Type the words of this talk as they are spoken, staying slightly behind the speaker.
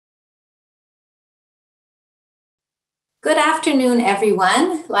Good afternoon,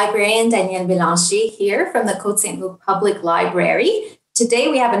 everyone. Librarian Danielle Bélanger here from the Côte Saint-Luc Public Library. Today,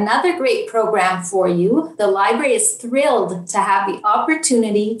 we have another great program for you. The library is thrilled to have the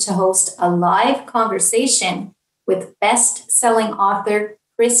opportunity to host a live conversation with best-selling author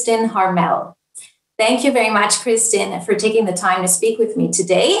Kristin Harmel. Thank you very much, Kristin, for taking the time to speak with me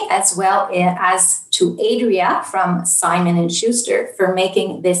today, as well as to Adria from Simon & Schuster for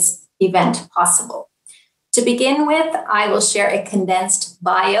making this event possible. To begin with, I will share a condensed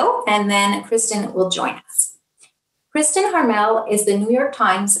bio, and then Kristin will join us. Kristin Harmel is the New York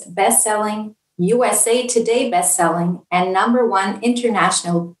Times bestselling, USA Today bestselling, and #1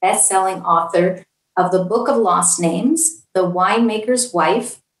 international bestselling author of The Book of Lost Names, The Winemaker's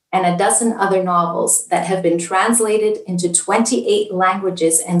Wife, and a dozen other novels that have been translated into 28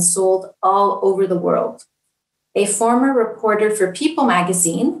 languages and sold all over the world. A former reporter for People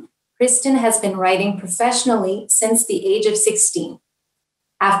magazine, Kristin has been writing professionally since the age of 16.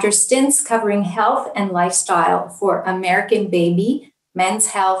 After stints covering health and lifestyle for American Baby, Men's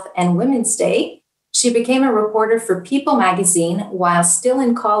Health, and Women's Day, she became a reporter for People magazine while still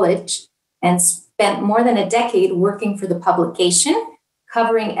in college and spent more than a decade working for the publication,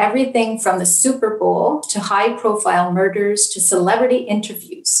 covering everything from the Super Bowl to high-profile murders to celebrity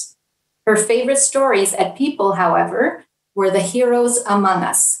interviews. Her favorite stories at People, however, were The Heroes Among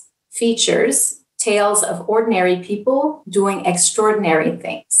Us, features tales of ordinary people doing extraordinary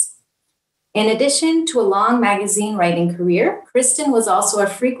things. In addition to a long magazine writing career, Kristin was also a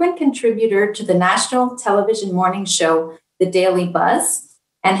frequent contributor to the national television morning show, The Daily Buzz,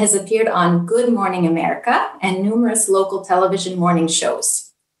 and has appeared on Good Morning America and numerous local television morning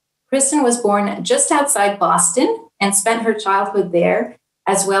shows. Kristin was born just outside Boston and spent her childhood there,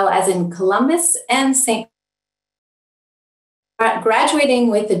 as well as in Columbus and St. Graduating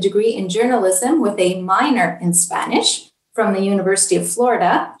with a degree in journalism with a minor in Spanish from the University of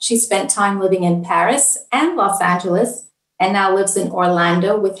Florida, she spent time living in Paris and Los Angeles and now lives in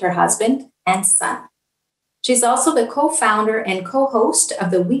Orlando with her husband and son. She's also the co-founder and co-host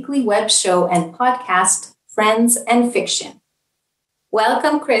of the weekly web show and podcast, Friends and Fiction.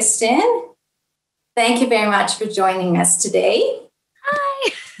 Welcome, Kristin. Thank you very much for joining us today.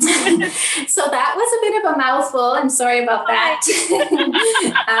 Hi. So that was a bit of a mouthful. I'm sorry about that.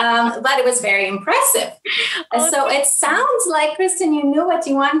 But it was very impressive. So it sounds like, Kristin, you knew what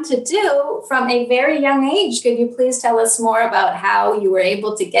you wanted to do from a very young age. Could you please tell us more about how you were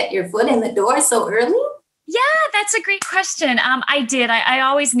able to get your foot in the door so early? Yeah, that's a great question. I did. I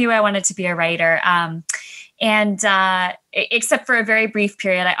always knew I wanted to be a writer. Except for a very brief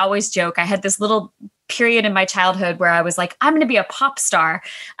period, I always joke. I had this little period in my childhood where I was like, I'm going to be a pop star.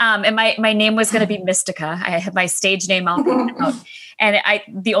 And my name was going to be Mystica. I had my stage name all out. And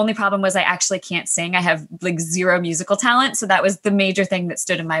the only problem was I actually can't sing. I have like zero musical talent. So that was the major thing that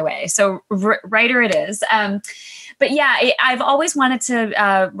stood in my way. So writer it is. But yeah, I've always wanted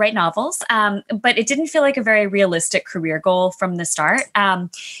to write novels, but it didn't feel like a very realistic career goal from the start.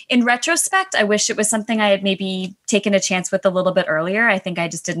 In retrospect, I wish it was something I had maybe taken a chance with a little bit earlier. I think I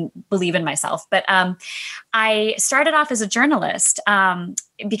just didn't believe in myself. But I started off as a journalist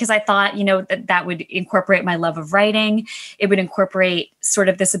because I thought, that would incorporate my love of writing. It would incorporate sort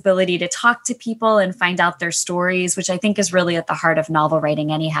of this ability to talk to people and find out their stories, which I think is really at the heart of novel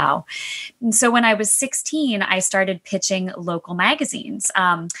writing anyhow. And so when I was 16, I started pitching local magazines,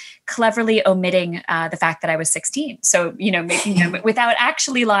 cleverly omitting the fact that I was 16. So, making them, without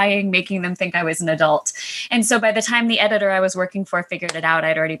actually lying, making them think I was an adult. And so by the time the editor I was working for figured it out,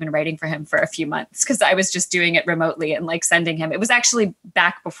 I'd already been writing for him for a few months because I was just doing it remotely and like sending him. It was actually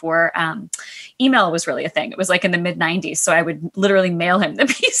back before email was really a thing. It was like in the mid 90s. So I would literally mail him the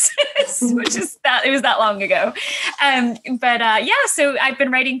pieces, which is that it was that long ago. So I've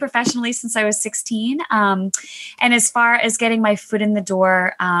been writing professionally since I was 16. And as far as getting my foot in the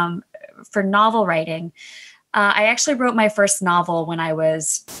door for novel writing, I actually wrote my first novel when I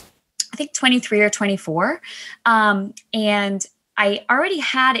was, I think 23 or 24. And I already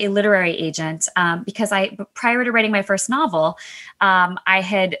had a literary agent because prior to writing my first novel, I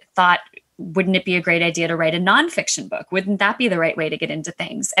had thought, wouldn't it be a great idea to write a nonfiction book? Wouldn't that be the right way to get into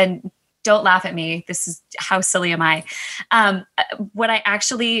things? And don't laugh at me. This is how silly am I? What I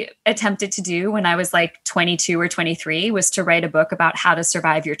actually attempted to do when I was like 22 or 23 was to write a book about how to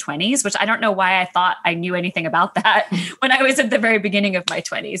survive your 20s, which I don't know why I thought I knew anything about that when I was at the very beginning of my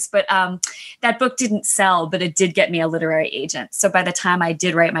 20s. But that book didn't sell, but it did get me a literary agent. So by the time I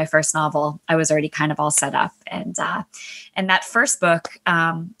did write my first novel, I was already kind of all set up. And that first book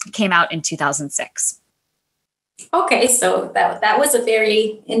came out in 2006. Okay, so that was a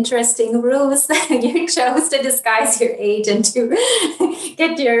very interesting ruse that you chose to disguise your age and to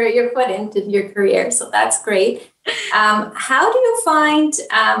get your foot into your career. So that's great. How do you find,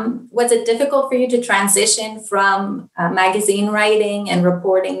 was it difficult for you to transition from magazine writing and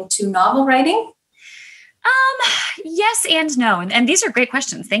reporting to novel writing? Yes and no. And these are great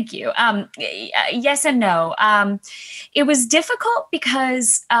questions. Thank you. Yes and no. It was difficult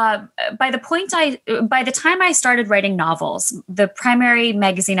because by the time I started writing novels, the primary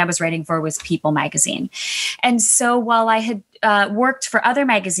magazine I was writing for was People magazine. And so while I had worked for other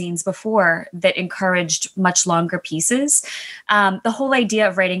magazines before that encouraged much longer pieces, the whole idea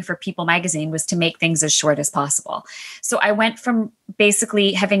of writing for People magazine was to make things as short as possible. So I went from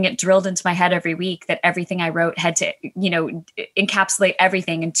basically having it drilled into my head every week that everything I wrote had to, encapsulate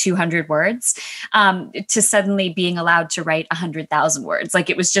everything in 200 words, to suddenly being allowed to write 100,000 words. Like,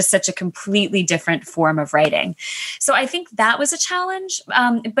 it was just such a completely different form of writing. So I think that was a challenge.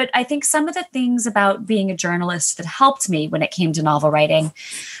 But I think some of the things about being a journalist that helped me when it came to novel writing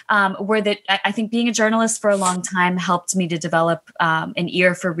were that I think being a journalist for a long time helped me to develop an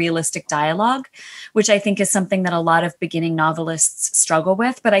ear for realistic dialogue, which I think is something that a lot of beginning novelists struggle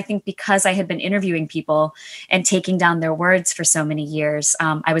with. But I think because I had been interviewing people and taking down their words for so many years,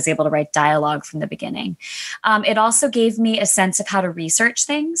 I was able to write dialogue from the beginning. It also gave me a sense of how to research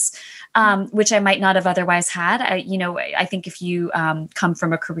things, which I might not have otherwise had. I think if you come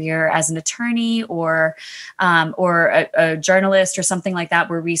from a career as an attorney or a journalist or something like that,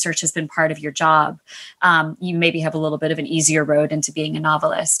 where research has been part of your job, you maybe have a little bit of an easier road into being a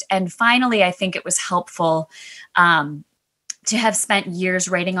novelist. And finally, I think it was helpful to have spent years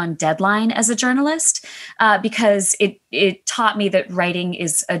writing on deadline as a journalist, because it taught me that writing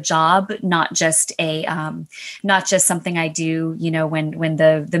is a job, not just something I do, when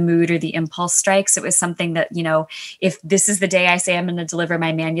the mood or the impulse strikes. It was something that, if this is the day I say I'm going to deliver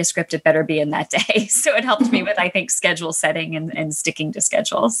my manuscript, it better be in that day. So it helped me with, I think, schedule setting and sticking to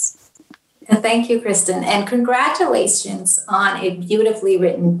schedules. Thank you, Kristen. And congratulations on a beautifully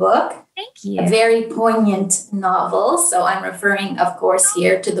written book. Thank you. A very poignant novel. So I'm referring, of course,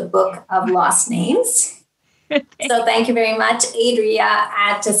 here to the Book of Lost Names. So thank you very much, Adria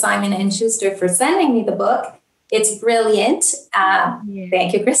at Simon & Schuster, for sending me the book. It's brilliant.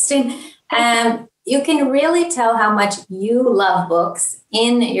 Thank you, Kristen. You can really tell how much you love books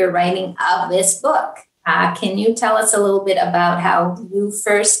in your writing of this book. Can you tell us a little bit about how you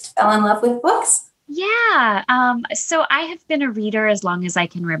first fell in love with books? Yeah. So I have been a reader as long as I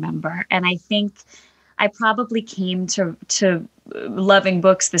can remember. And I think I probably came to loving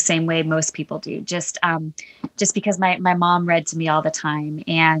books the same way most people do, just because my mom read to me all the time.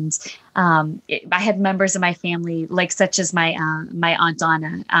 And I had members of my family, like such as my Aunt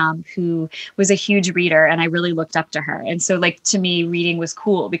Donna, who was a huge reader, and I really looked up to her. And so, like, to me, reading was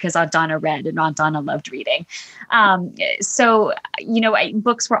cool because Aunt Donna read and Aunt Donna loved reading.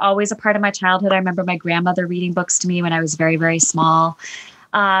 Books were always a part of my childhood. I remember my grandmother reading books to me when I was very, very small.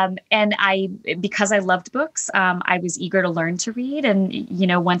 And because I loved books, I was eager to learn to read. And,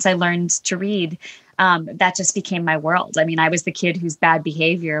 once I learned to read, that just became my world. I mean, I was the kid whose bad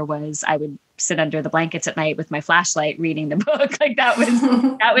behavior was I would sit under the blankets at night with my flashlight reading the book. Like, that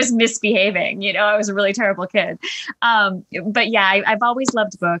was misbehaving. I was a really terrible kid. But yeah, I've always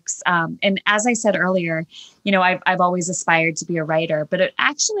loved books. And as I said earlier, I've always aspired to be a writer, but it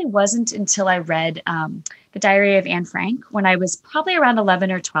actually wasn't until I read The Diary of Anne Frank when I was probably around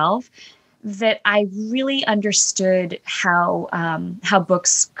 11 or 12 that I really understood how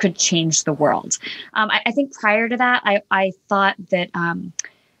books could change the world. I think prior to that, I thought that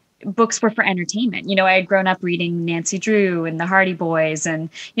books were for entertainment. I had grown up reading Nancy Drew and the Hardy Boys and,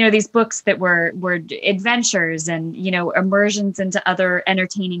 these books that were adventures and, immersions into other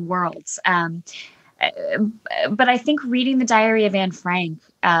entertaining worlds. But I think reading The Diary of Anne Frank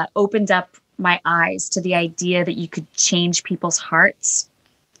opened up my eyes to the idea that you could change people's hearts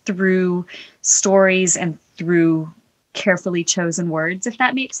through stories and through carefully chosen words, if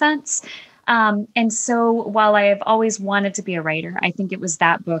that makes sense. And so while I have always wanted to be a writer, I think it was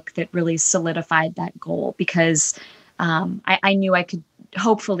that book that really solidified that goal, because I knew I could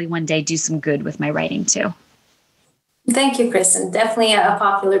hopefully one day do some good with my writing too. Thank you, Kristen. Definitely a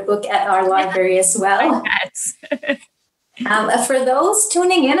popular book at our library as well. For those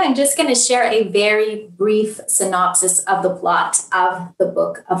tuning in, I'm just going to share a very brief synopsis of the plot of the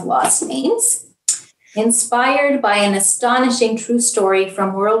Book of Lost Names. Inspired by an astonishing true story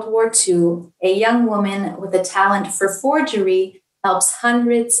from World War II, a young woman with a talent for forgery helps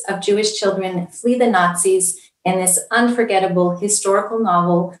hundreds of Jewish children flee the Nazis in this unforgettable historical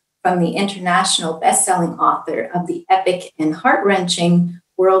novel from the international best-selling author of the epic and heart-wrenching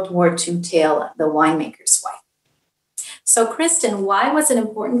World War II tale, The Winemaker's Wife. So, Kristen, why was it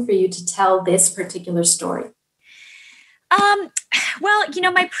important for you to tell this particular story? Well,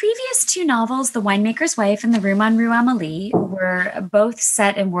 my previous two novels, The Winemaker's Wife and The Room on Rue Amélie, were both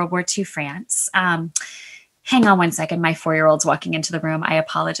set in World War II France. Hang on one second. My 4-year-old's walking into the room. I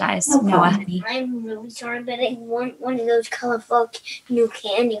apologize. No Noah, honey. I'm really sorry, but I want one of those colorful new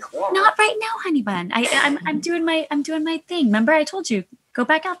candy corns. Not right now, honey bun. I'm doing my thing. Remember, I told you, go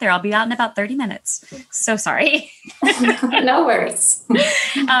back out there. I'll be out in about 30 minutes. So sorry. No worries.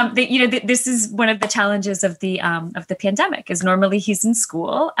 This is one of the challenges of the pandemic. Is normally he's in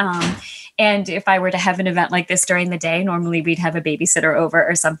school, and if I were to have an event like this during the day, normally we'd have a babysitter over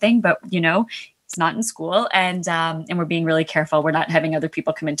or something. But he's not in school, and we're being really careful. We're not having other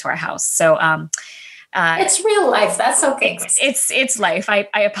people come into our house. So it's real life. That's okay. It's life. I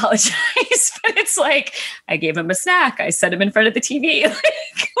apologize, but it's like I gave him a snack. I set him in front of the TV.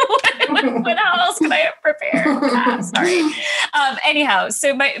 What else can I have prepared? Sorry. Anyhow,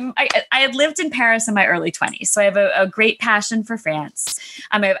 so I had lived in Paris in my early 20s, so I have a great passion for France.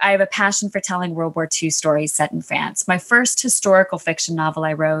 I have a passion for telling World War II stories set in France. My first historical fiction novel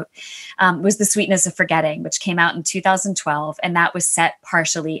I wrote was The Sweetness of Forgetting, which came out in 2012, and that was set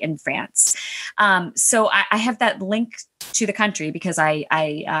partially in France. So I have that link to the country because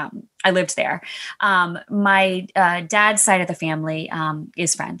I lived there. My dad's side of the family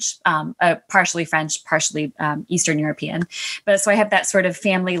is French, partially French, partially Eastern European. But so I have that sort of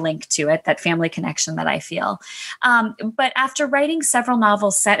family link to it, that family connection that I feel. But after writing several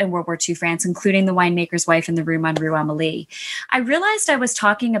novels set in World War II France, including The Winemaker's Wife and The Room on Rue Amélie, I realized I was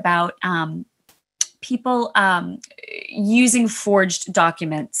talking about people using forged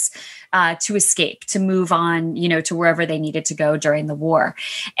documents to escape, to move on, to wherever they needed to go during the war.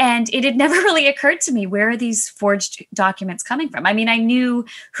 And it had never really occurred to me, where are these forged documents coming from? I mean, I knew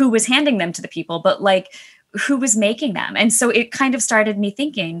who was handing them to the people, but who was making them? And so it kind of started me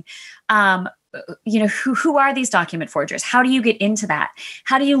thinking, who are these document forgers? How do you get into that?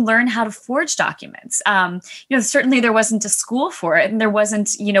 How do you learn how to forge documents? Certainly there wasn't a school for it, and there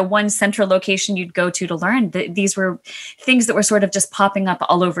wasn't, one central location you'd go to learn. These were things that were sort of just popping up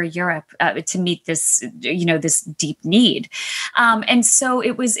all over Europe to meet this, this deep need. And so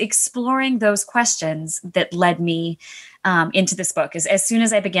it was exploring those questions that led me into this book. As soon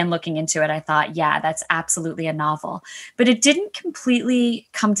as I began looking into it, I thought, yeah, that's absolutely a novel. But it didn't completely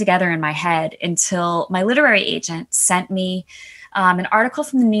come together in my head until my literary agent sent me an article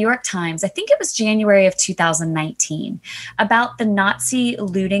from the New York Times, I think it was January of 2019, about the Nazi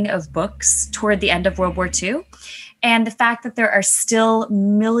looting of books toward the end of World War II. And the fact that there are still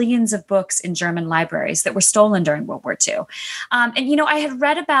millions of books in German libraries that were stolen during World War II. I had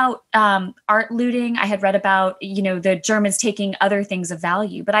read about art looting. I had read about, the Germans taking other things of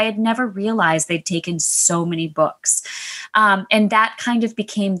value, but I had never realized they'd taken so many books. And that kind of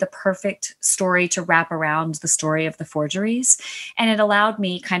became the perfect story to wrap around the story of the forgeries. And it allowed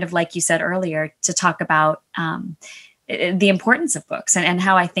me, kind of like you said earlier, to talk about the importance of books and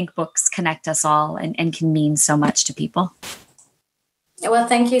how I think books connect us all and can mean so much to people. Well,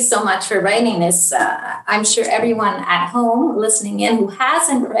 thank you so much for writing this. I'm sure everyone at home listening in who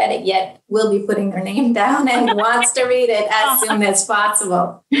hasn't read it yet will be putting their name down and wants to read it as soon as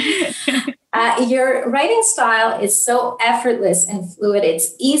possible. Your writing style is so effortless and fluid.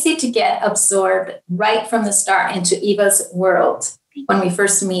 It's easy to get absorbed right from the start into Eva's world when we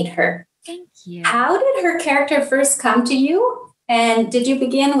first meet her. Thank you. How did her character first come to you? And did you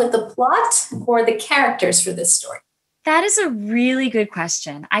begin with the plot or the characters for this story? That is a really good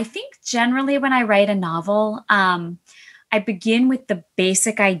question. I think generally when I write a novel, I begin with the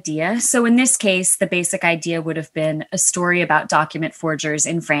basic idea. So in this case, the basic idea would have been a story about document forgers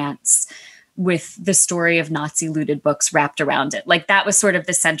in France with the story of Nazi looted books wrapped around it. Like that was sort of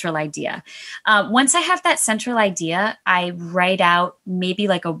the central idea. Once I have that central idea, I write out maybe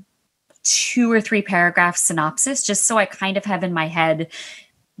like a 2 or 3 paragraph synopsis, just so I kind of have in my head,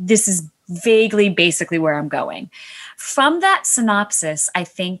 this is vaguely, basically where I'm going. From that synopsis, I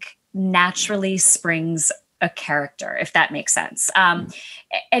think naturally springs a character, if that makes sense,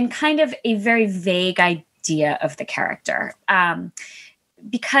 and kind of a very vague idea of the character.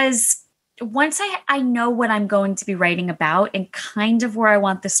 Because once I know what I'm going to be writing about and kind of where I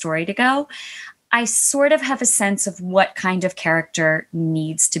want the story to go, I sort of have a sense of what kind of character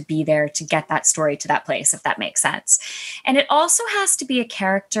needs to be there to get that story to that place, if that makes sense. And it also has to be a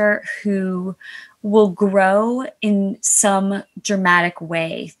character who will grow in some dramatic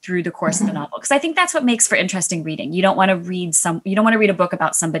way through the course of the novel. Because I think that's what makes for interesting reading. You don't want to read a book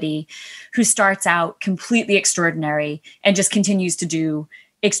about somebody who starts out completely extraordinary and just continues to do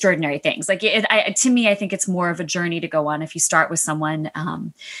extraordinary things. Like to me, I think it's more of a journey to go on if you start with someone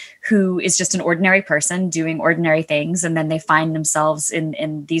who is just an ordinary person doing ordinary things, and then they find themselves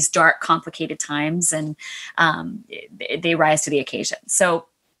in these dark, complicated times, and they rise to the occasion. So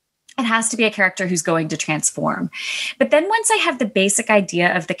it has to be a character who's going to transform. But then once I have the basic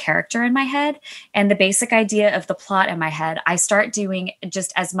idea of the character in my head and the basic idea of the plot in my head, I start doing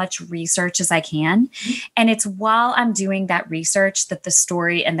just as much research as I can. And it's while I'm doing that research that the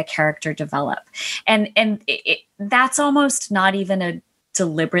story and the character develop. And that's almost not even a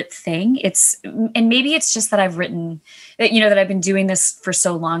deliberate thing. And maybe it's just that I've written that I've been doing this for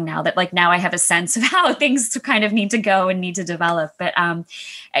so long now that like now I have a sense of how things kind of need to go and need to develop. But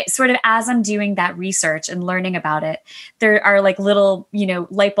sort of as I'm doing that research and learning about it, there are like little,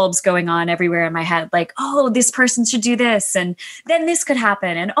 light bulbs going on everywhere in my head. Like, oh, this person should do this. And then this could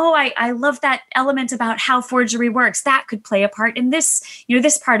happen. And, oh, I love that element about how forgery works. That could play a part in this,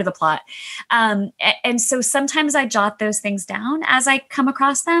 this part of the plot. And so sometimes I jot those things down as I come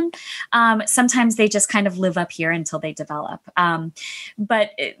across them. Sometimes they just kind of live up here until they develop.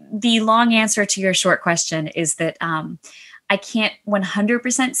 But the long answer to your short question is that I can't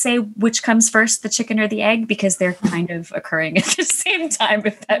 100% say which comes first, the chicken or the egg, because they're kind of occurring at the same time,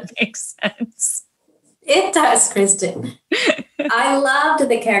 if that makes sense. It does, Kristen. I loved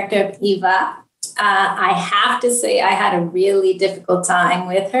the character of Eva. I have to say I had a really difficult time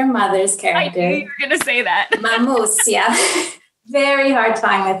with her mother's character. I knew you were going to say that. Mamous, yeah. Very hard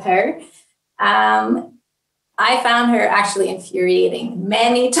time with her. I found her actually infuriating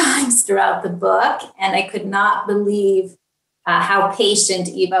many times throughout the book, and I could not believe how patient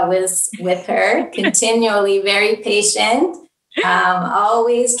Eva was with her, continually very patient,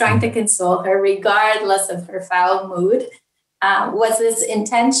 always trying to console her regardless of her foul mood. Was this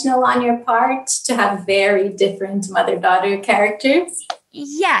intentional on your part to have very different mother-daughter characters?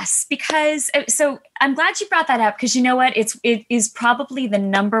 Yes, because so I'm glad you brought that up, because you know what? It is probably the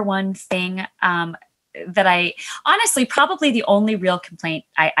number one thing that I honestly, probably the only real complaint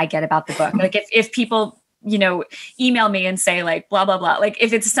I get about the book. Like if people, email me and say like, blah, blah, blah, like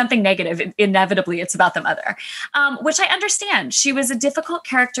if it's something negative, inevitably it's about the mother, which I understand. She was a difficult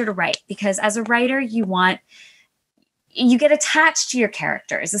character to write because as a writer, you get attached to your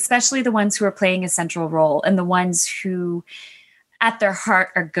characters, especially the ones who are playing a central role and the ones who at their heart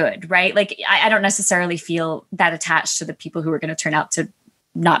are good, right? Like I don't necessarily feel that attached to the people who are going to turn out to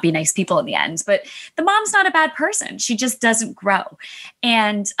not be nice people in the end, but the mom's not a bad person. She just doesn't grow.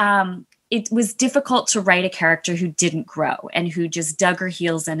 And it was difficult to write a character who didn't grow and who just dug her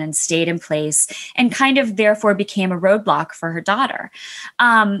heels in and stayed in place and kind of therefore became a roadblock for her daughter.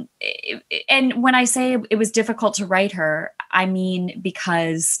 And when I say it was difficult to write her, I mean,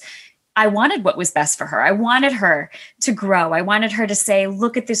 because I wanted what was best for her. I wanted her to grow. I wanted her to say,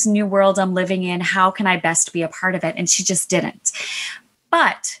 look at this new world I'm living in. How can I best be a part of it? And she just didn't.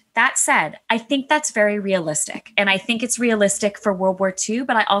 But that said, I think that's very realistic. And I think it's realistic for World War II,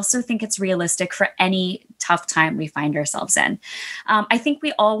 but I also think it's realistic for any tough time we find ourselves in. I think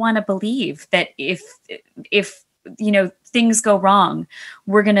we all want to believe that if things go wrong,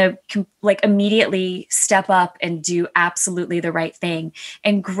 we're going to immediately step up and do absolutely the right thing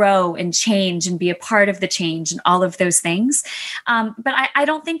and grow and change and be a part of the change and all of those things. But I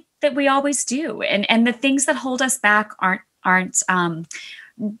don't think that we always do. And the things that hold us back aren't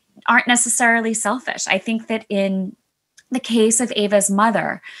necessarily selfish. I think that in the case of Ava's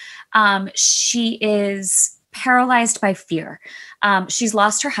mother, she is paralyzed by fear. She's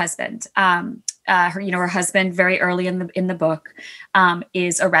lost her husband. Her husband very early in the book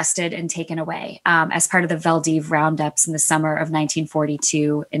is arrested and taken away as part of the Veldiv roundups in the summer of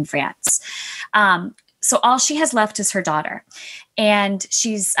 1942 in France. So all she has left is her daughter, and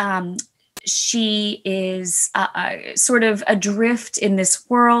she is sort of adrift in this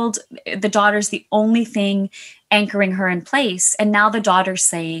world. The daughter's the only thing anchoring her in place. And now the daughter's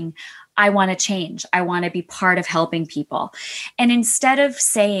saying, I want to change. I want to be part of helping people. And instead of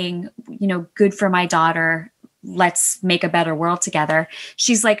saying, good for my daughter, let's make a better world together,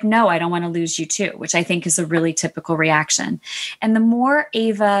 she's like, no, I don't want to lose you too, which I think is a really typical reaction. And the more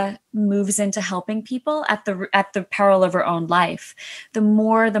Ava moves into helping people at the peril of her own life, the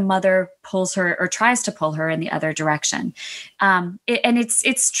more the mother pulls her or tries to pull her in the other direction. And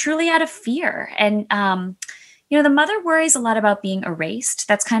it's truly out of fear. And the mother worries a lot about being erased.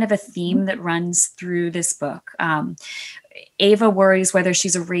 That's kind of a theme that runs through this book. Ava worries whether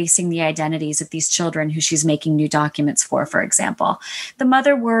she's erasing the identities of these children who she's making new documents for example. The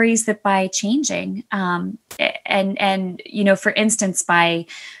mother worries that by changing, and for instance, by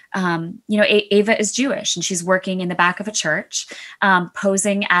Ava is Jewish and she's working in the back of a church,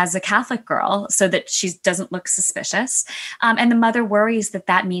 posing as a Catholic girl so that she doesn't look suspicious. And the mother worries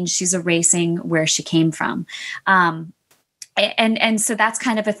that means she's erasing where she came from. And so that's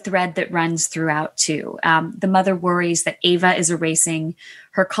kind of a thread that runs throughout too. The mother worries that Ava is erasing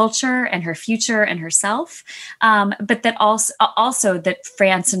her culture and her future and herself, but that also that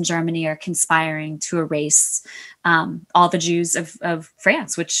France and Germany are conspiring to erase all the Jews of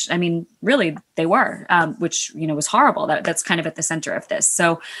France, which, I mean, really they were, which, was horrible. That's kind of at the center of this.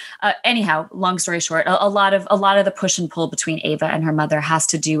 So anyhow, long story short, a lot of the push and pull between Ava and her mother has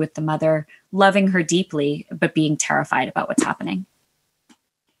to do with the mother loving her deeply, but being terrified about what's happening.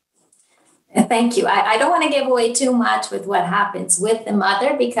 Thank you. I don't want to give away too much with what happens with the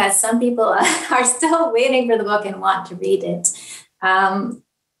mother, because some people are still waiting for the book and want to read it.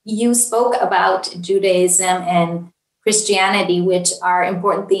 You spoke about Judaism and Christianity, which are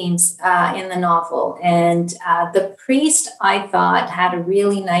important themes in the novel. And the priest, I thought, had a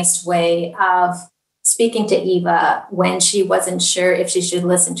really nice way of speaking to Eva when she wasn't sure if she should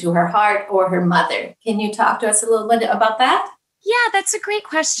listen to her heart or her mother. Can you talk to us a little bit about that? Yeah, that's a great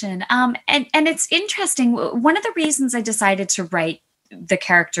question. And it's interesting. One of the reasons I decided to write the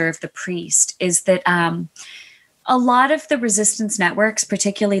character of the priest is that a lot of the resistance networks,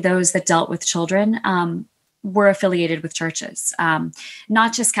 particularly those that dealt with children, were affiliated with churches,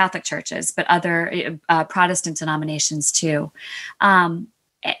 not just Catholic churches, but other Protestant denominations too.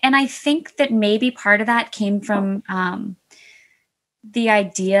 And I think that maybe part of that came from the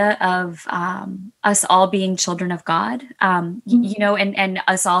idea of us all being children of God, and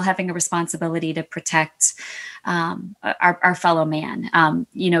us all having a responsibility to protect our fellow man,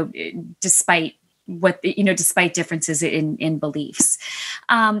 despite differences in beliefs.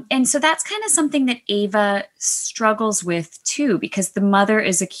 And so that's kind of something that Ava struggles with too, because the mother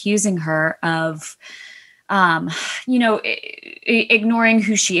is accusing her of ignoring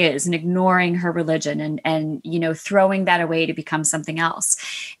who she is and ignoring her religion and throwing that away to become something else.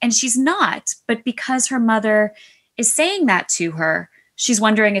 And she's not, but because her mother is saying that to her, she's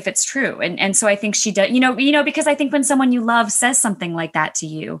wondering if it's true. And so I think she does, because I think when someone you love says something like that to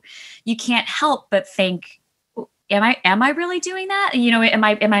you, you can't help but think, am I really doing that?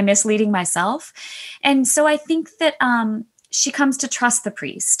 Am I misleading myself? And so I think that, she comes to trust the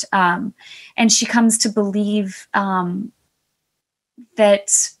priest, and she comes to believe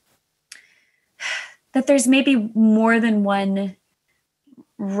that there's maybe more than one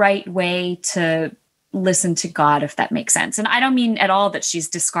right way to listen to God, if that makes sense. And I don't mean at all that she's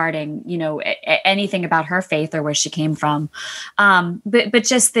discarding, anything about her faith or where she came from, but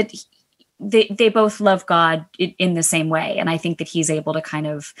just that they both love God in the same way. And I think that he's able to kind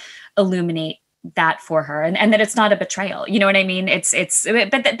of illuminate that for her, and that it's not a betrayal. You know what I mean? But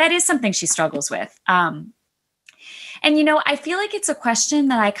that is something she struggles with. And, I feel like it's a question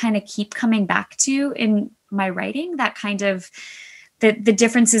that I kind of keep coming back to in my writing, that kind of the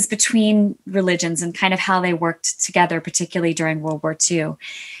differences between religions and kind of how they worked together, particularly during World War II.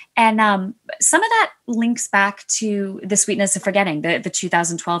 And some of that links back to The Sweetness of Forgetting, the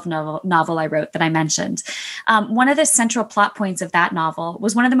 2012 novel I wrote that I mentioned. One of the central plot points of that novel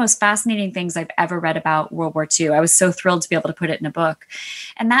was one of the most fascinating things I've ever read about World War II. I was so thrilled to be able to put it in a book.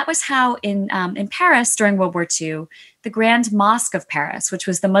 And that was how in Paris during World War II, the Grand Mosque of Paris, which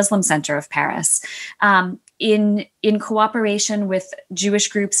was the Muslim center of Paris, in cooperation with Jewish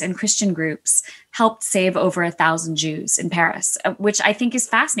groups and Christian groups, helped save over 1,000 Jews in Paris, which I think is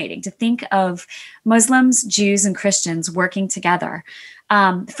fascinating to think of Muslims, Jews, and Christians working together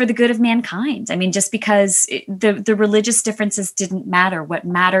for the good of mankind. I mean, just because the religious differences didn't matter. What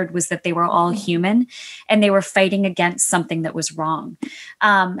mattered was that they were all human and they were fighting against something that was wrong.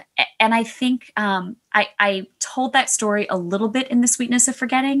 And I think I told that story a little bit in The Sweetness of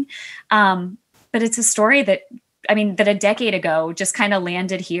Forgetting, but it's a story that a decade ago just kind of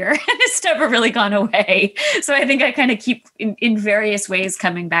landed here and it's never really gone away. So I think I kind of keep in various ways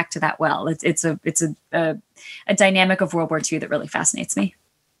coming back to that well. It's a dynamic of World War II that really fascinates me.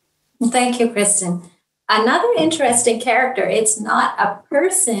 Thank you, Kristen. Another interesting character, it's not a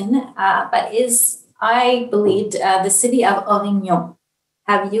person, but is, I believe, the city of Avignon.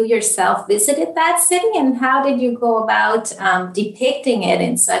 Have you yourself visited that city, and how did you go about depicting it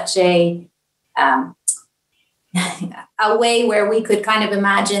in such a way where we could kind of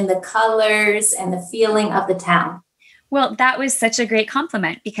imagine the colors and the feeling of the town? Well, that was such a great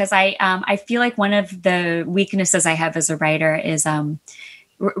compliment because I feel like one of the weaknesses I have as a writer is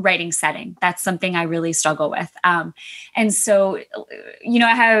writing setting. That's something I really struggle with. And so,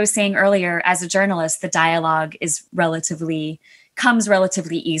 how I was saying earlier, as a journalist, the dialogue comes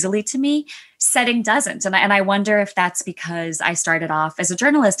relatively easily to me. Setting doesn't. And I wonder if that's because I started off as a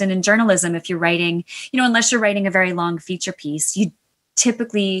journalist. And in journalism, if you're writing, unless you're writing a very long feature piece, you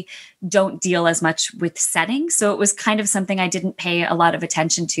typically don't deal as much with setting. So it was kind of something I didn't pay a lot of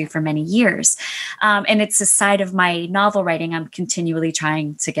attention to for many years. And it's a side of my novel writing I'm continually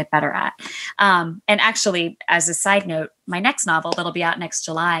trying to get better at. And actually, as a side note, my next novel that'll be out next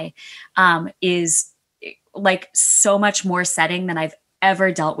July is like so much more setting than I've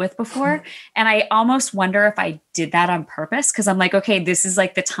ever dealt with before. And I almost wonder if I did that on purpose, because I'm like, okay, this is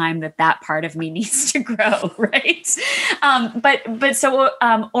like the time that part of me needs to grow, right? But so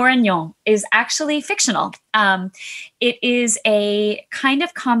Orignon is actually fictional. It is a kind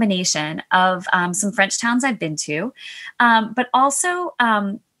of combination of some French towns I've been to, but also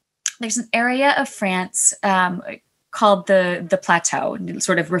there's an area of France called the Plateau,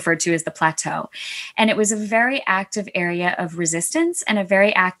 sort of referred to as the Plateau. And it was a very active area of resistance and a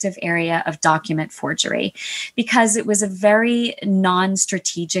very active area of document forgery, because it was a very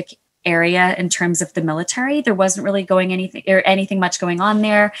non-strategic area in terms of the military. There wasn't really anything much going on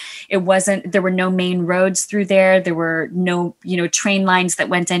there. There were no main roads through there. There were no, train lines that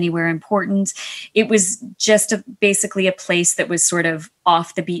went anywhere important. It was just basically a place that was sort of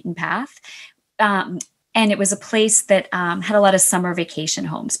off the beaten path. And it was a place that had a lot of summer vacation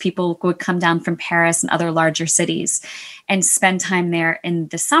homes. People would come down from Paris and other larger cities and spend time there in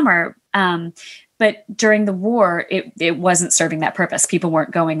the summer. But during the war, it wasn't serving that purpose. People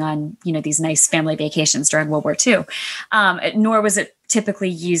weren't going on, these nice family vacations during World War II, nor was it typically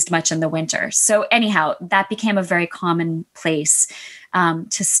used much in the winter. So anyhow, that became a very common place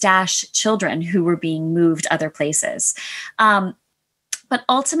to stash children who were being moved other places. But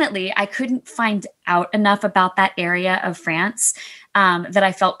ultimately, I couldn't find out enough about that area of France that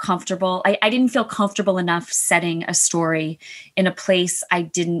I felt comfortable. I didn't feel comfortable enough setting a story in a place I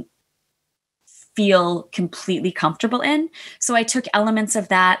didn't feel completely comfortable in. So I took elements of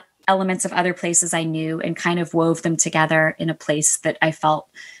that, elements of other places I knew, and kind of wove them together in a place that I felt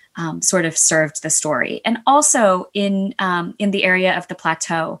sort of served the story. And also in the area of the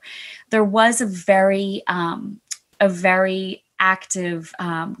Plateau, there was a very active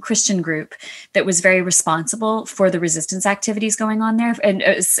Christian group that was very responsible for the resistance activities going on there, and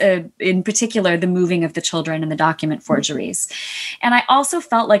in particular, the moving of the children and the document forgeries. And I also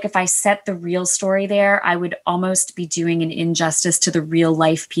felt like if I set the real story there, I would almost be doing an injustice to the real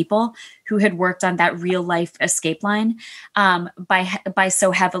life people who had worked on that real life escape line by so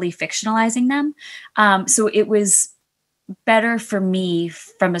heavily fictionalizing them. So it was better for me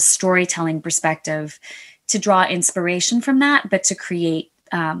from a storytelling perspective to draw inspiration from that, but to create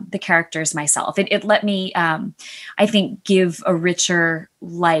the characters myself. It let me, I think, give a richer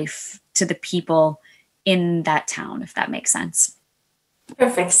life to the people in that town, if that makes sense.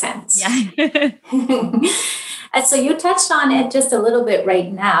 Perfect sense. Yeah. And so you touched on it just a little bit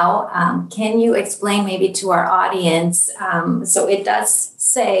right now. Can you explain maybe to our audience? So it does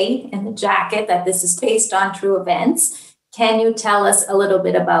say in the jacket that this is based on true events. Can you tell us a little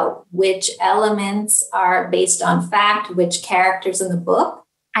bit about which elements are based on fact, which characters in the book?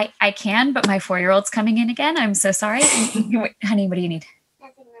 I can, but my 4-year-old's coming in again. I'm so sorry. Honey, what do you need?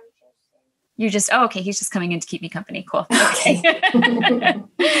 Nothing. You're just, okay. He's just coming in to keep me company. Cool. Okay.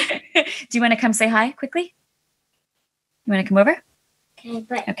 Do you want to come say hi quickly? You want to come over? Okay,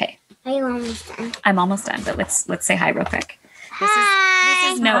 but okay. Are you almost done? I'm almost done, but let's say hi real quick. Hi.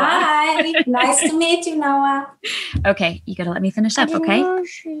 This is Noah. Hi. Nice to meet you, Noah. Okay, you got to let me finish up, okay?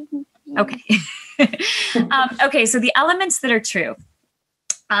 Okay. Okay, so the elements that are true.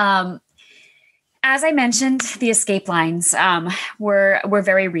 As I mentioned, the escape lines were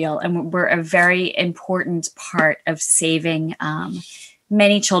very real and were a very important part of saving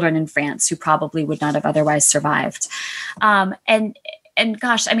many children in France who probably would not have otherwise survived. And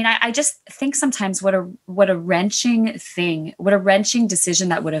gosh, I mean, I just think sometimes what a wrenching decision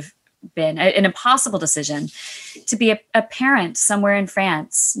that would have been, an impossible decision to be a parent somewhere in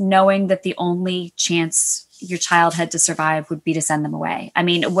France, knowing that the only chance your child had to survive would be to send them away. I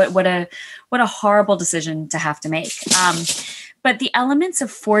mean, what a horrible decision to have to make. But the elements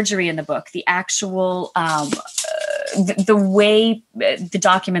of forgery in the book, the actual, the way the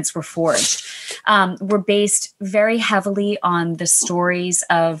documents were forged, were based very heavily on the stories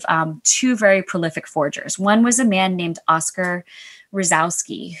of two very prolific forgers. One was a man named Oscar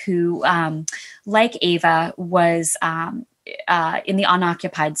Rosowski, who, like Ava, was in the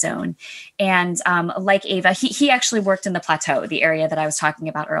unoccupied zone. And like Ava, he actually worked in the plateau, the area that I was talking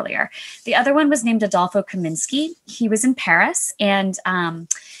about earlier. The other one was named Adolfo Kaminsky. He was in Paris, and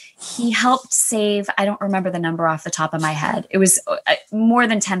he helped save, I don't remember the number off the top of my head. It was more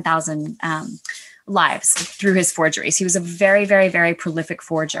than 10,000 lives through his forgeries. He was a very, very, very prolific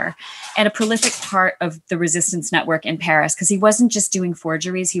forger and a prolific part of the resistance network in Paris, because he wasn't just doing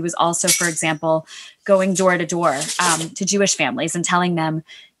forgeries. He was also, for example, going door to door to Jewish families and telling them,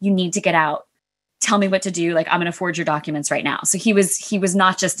 you need to get out. Tell me what to do. Like, I'm going to forge your documents right now. So he was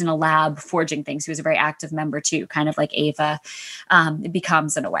not just in a lab forging things. He was a very active member too, kind of like Ava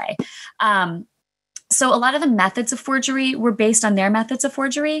becomes in a way. So a lot of the methods of forgery were based on their methods of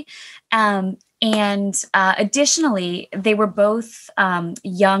forgery. And additionally, they were both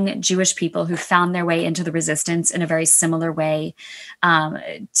young Jewish people who found their way into the resistance in a very similar way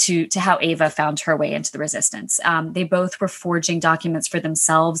to how Ava found her way into the resistance. They both were forging documents for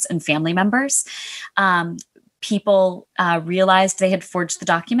themselves and family members. People realized they had forged the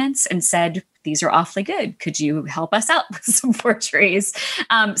documents and said, these are awfully good. Could you help us out with some forgeries?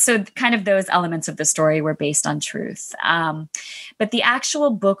 So kind of those elements of the story were based on truth. But the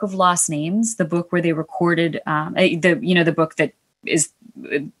actual Book of Lost Names, the book where they recorded, the book that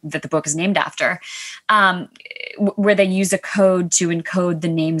the book is named after, where they use a code to encode the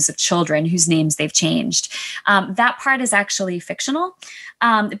names of children whose names they've changed. That part is actually fictional,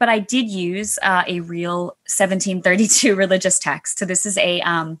 but I did use a real 1732 religious text. So this is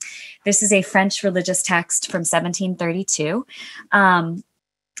a French religious text from 1732.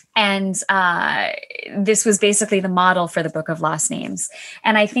 And this was basically the model for the Book of Lost Names.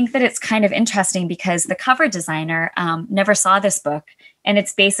 And I think that it's kind of interesting because the cover designer never saw this book. And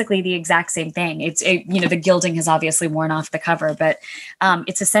it's basically the exact same thing. The gilding has obviously worn off the cover, but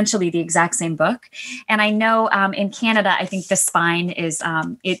it's essentially the exact same book. And I know in Canada, I think the spine is,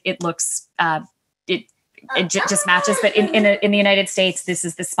 it looks, it just matches. But in the United States, this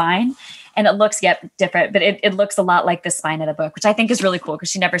is the spine. And it looks, different, but it looks a lot like the spine of the book, which I think is really cool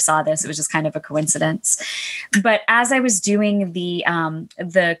because she never saw this. It was just kind of a coincidence. But as I was doing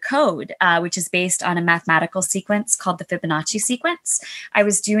the code, which is based on a mathematical sequence called the Fibonacci sequence, I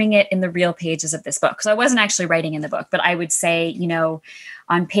was doing it in the real pages of this book. So I wasn't actually writing in the book, but I would say,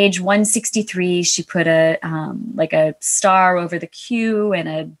 on page 163, she put a star over the Q and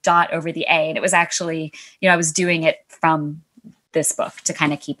a dot over the A. And it was actually, I was doing it from this book to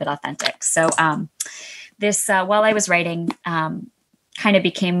kind of keep it authentic. So this, while I was writing, kind of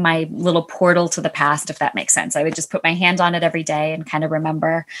became my little portal to the past, if that makes sense. I would just put my hand on it every day and kind of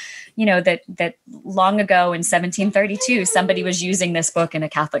remember, that long ago in 1732, somebody was using this book in a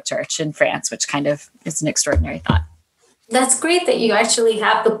Catholic church in France, which kind of is an extraordinary thought. That's great that you actually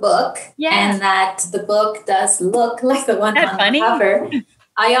have the book and that the book does look like the one on the cover.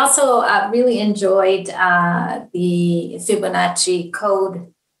 I also really enjoyed the Fibonacci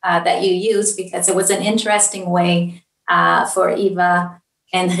code that you used because it was an interesting way for Eva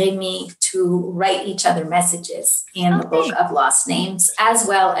and Remy to write each other messages in the Book of Lost Names, as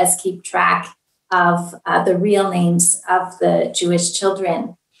well as keep track of the real names of the Jewish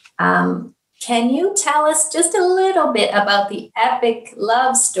children. Can you tell us just a little bit about the epic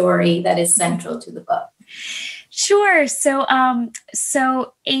love story that is central to the book? Sure. So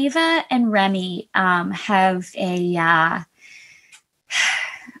Ava and Remy have a, I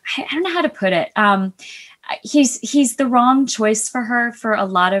don't know how to put it. He's the wrong choice for her for a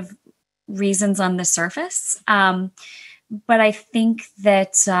lot of reasons on the surface. But I think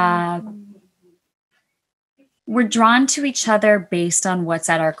that we're drawn to each other based on what's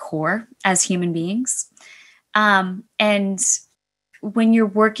at our core as human beings. And when you're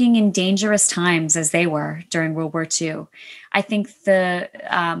working in dangerous times, as they were during World War II, I think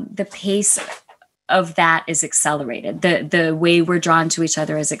the pace of that is accelerated. The way we're drawn to each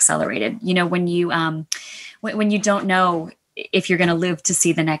other is accelerated. When you don't know if you're going to live to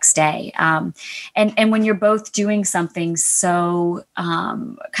see the next day, and when you're both doing something so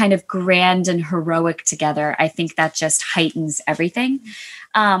kind of grand and heroic together, I think that just heightens everything.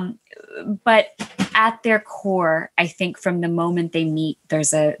 But at their core, I think from the moment they meet,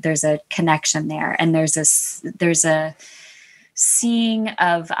 there's a connection there, and there's a seeing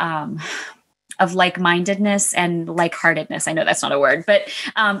of like-mindedness and like-heartedness. I know that's not a word, but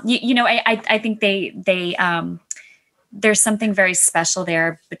I think they there's something very special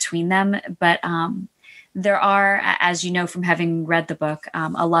there between them. But there are, as you know from having read the book,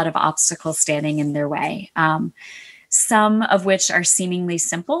 a lot of obstacles standing in their way. some of which are seemingly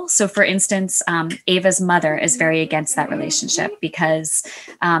simple. So for instance, Ava's mother is very against that relationship because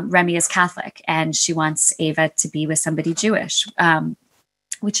Remy is Catholic and she wants Ava to be with somebody Jewish,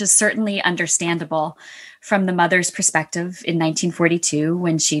 which is certainly understandable from the mother's perspective in 1942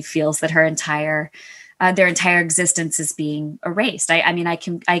 when she feels that their entire existence is being erased. I mean, I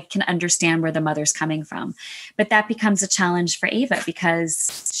can understand where the mother's coming from, but that becomes a challenge for Ava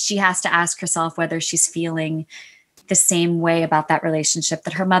because she has to ask herself whether she's feeling the same way about that relationship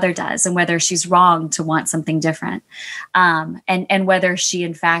that her mother does, and whether she's wrong to want something different, and whether she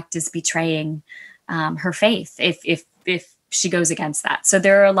in fact is betraying her faith if she goes against that. So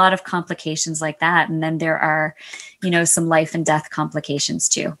there are a lot of complications like that. And then there are, some life and death complications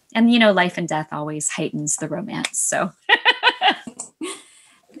too. And, life and death always heightens the romance. So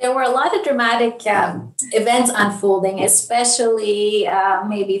there were a lot of dramatic events unfolding, especially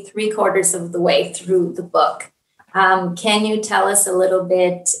maybe 3/4 of the way through the book. Can you tell us a little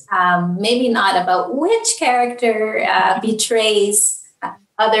bit, maybe not about which character betrays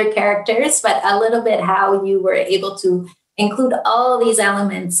other characters, but a little bit how you were able to include all these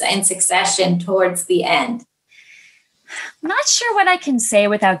elements in succession towards the end? I'm not sure what I can say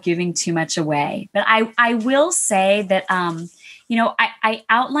without giving too much away, but I will say that, I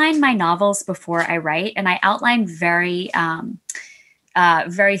outline my novels before I write, and I outline very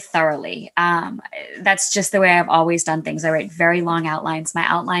thoroughly. That's just the way I've always done things. I write very long outlines. My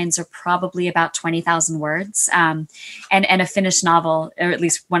outlines are probably about 20,000 words. And a finished novel, or at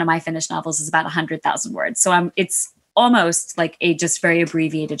least one of my finished novels, is about 100,000 words. So it's almost like a just very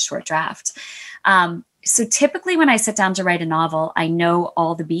abbreviated short draft. So typically when I sit down to write a novel, I know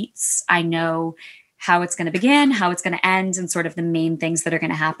all the beats. I know how it's going to begin, how it's going to end, and sort of the main things that are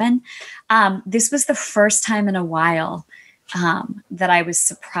going to happen. This was the first time in a while that I was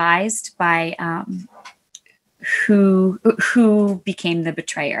surprised by who became the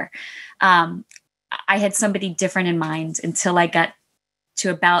betrayer. I had somebody different in mind until I got to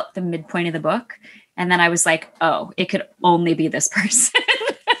about the midpoint of the book. And then I was like, oh, it could only be this person.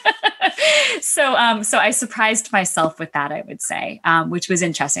 So I surprised myself with that, I would say, which was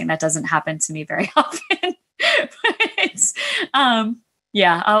interesting. That doesn't happen to me very often. I'll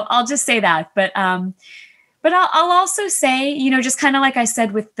just say that. But I'll also say, just kind of like I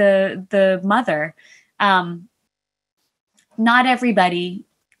said with the mother, not everybody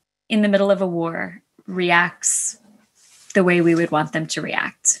in the middle of a war reacts the way we would want them to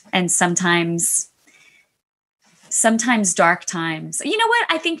react. And sometimes dark times, you know what?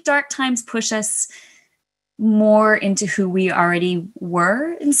 I think dark times push us more into who we already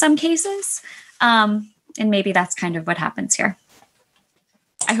were in some cases. And maybe that's kind of what happens here.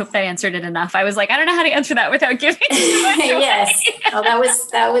 I hope that answered it enough. I was like, I don't know how to answer that without giving too much away. Yes. Oh, that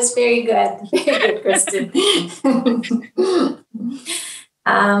was very good. Very good, Kristen.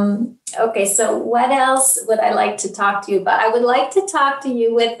 Okay, so what else would I like to talk to you about? I would like to talk to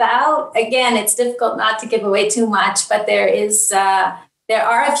you without, again, it's difficult not to give away too much, but there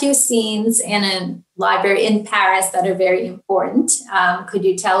are a few scenes in a library in Paris that are very important. Could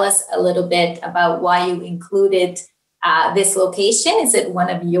you tell us a little bit about why you included this location? Is it one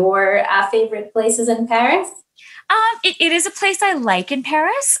of your favorite places in Paris? It is a place I like in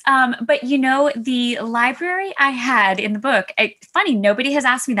Paris. But the library I had in the book, funny, nobody has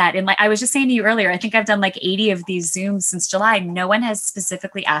asked me that. And I was just saying to you earlier, I think I've done 80 of these Zooms since July. No one has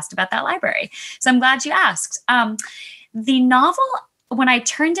specifically asked about that library. So I'm glad you asked. The novel, when I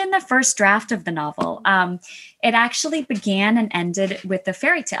turned in the first draft of the novel, it actually began and ended with a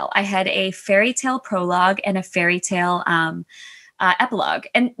fairy tale. I had a fairy tale prologue and a fairy tale epilogue.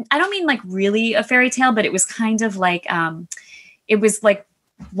 And I don't mean really a fairy tale, but it was kind of it was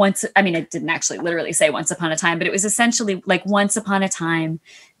once, it didn't actually literally say once upon a time, but it was essentially once upon a time,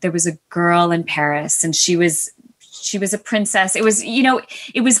 there was a girl in Paris and she was a princess. It was,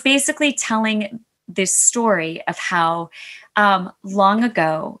 it was basically telling this story of how long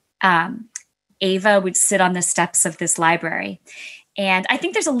ago, Ava would sit on the steps of this library. And I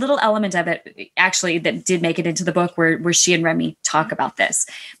think there's a little element of it actually that did make it into the book where she and Remy talk about this,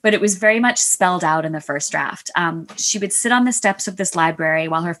 but it was very much spelled out in the first draft. She would sit on the steps of this library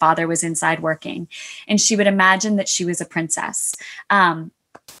while her father was inside working, and she would imagine that she was a princess.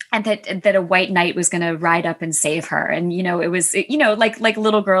 and that a white knight was going to ride up and save her. And, it was, like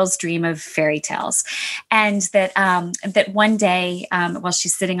little girls dream of fairy tales. And that one day, while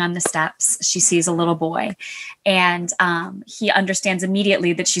she's sitting on the steps, she sees a little boy, and he understands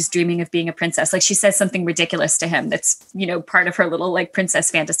immediately that she's dreaming of being a princess. Like, she says something ridiculous to him that's, part of her little like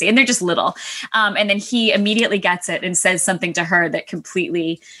princess fantasy, and they're just little. And then he immediately gets it and says something to her that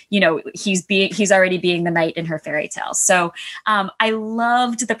completely, he's already being the knight in her fairy tale. So I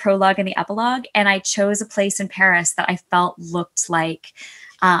loved the prologue and the epilogue, and I chose a place in Paris that I felt looked like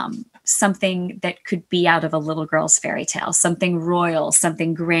something that could be out of a little girl's fairy tale, something royal,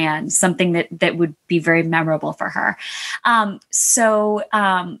 something grand, something that would be very memorable for her. So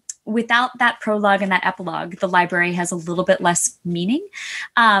without that prologue and that epilogue, the library has a little bit less meaning.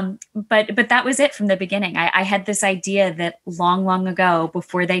 But that was it from the beginning. I had this idea that long ago,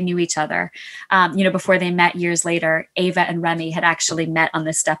 before they knew each other, before they met years later, Ava and Remy had actually met on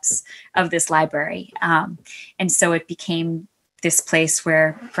the steps of this library. And so it became this place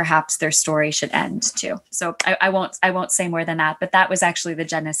where perhaps their story should end too. So I won't say more than that, but that was actually the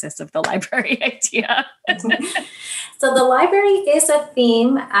genesis of the library idea. So the library is a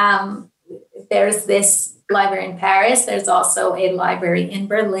theme. There's this library in Paris. There's also a library in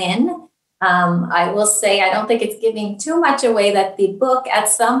Berlin. I will say, I don't think it's giving too much away that the book at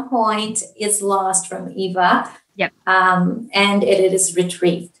some point is lost from Eva. Yep. And it is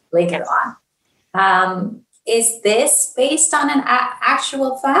retrieved later on. Is this based on an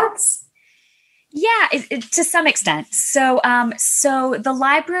actual facts? Yeah, to some extent. So the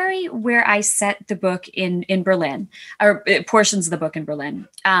library where I set the book in Berlin, or portions of the book in Berlin,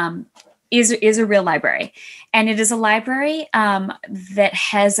 is a real library, and it is a library that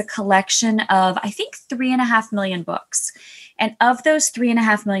has a collection of, I think, 3.5 million books. And of those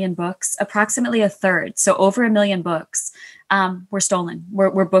 3.5 million books, approximately a third, so over 1 million books, were stolen,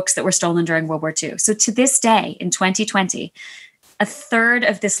 were books that were stolen during World War II. So to this day, in 2020, a third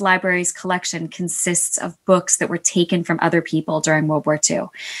of this library's collection consists of books that were taken from other people during World War II.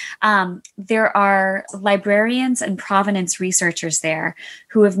 There are librarians and provenance researchers there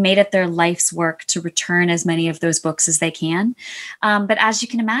who have made it their life's work to return as many of those books as they can. But as you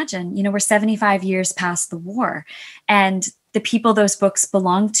can imagine, we're 75 years past the war, and the people those books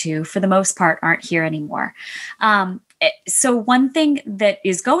belong to, for the most part, aren't here anymore. So one thing that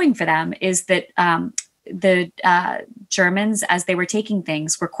is going for them is that the Germans, as they were taking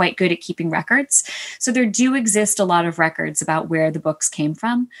things, were quite good at keeping records. So there do exist a lot of records about where the books came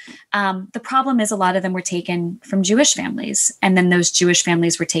from. The problem is a lot of them were taken from Jewish families, and then those Jewish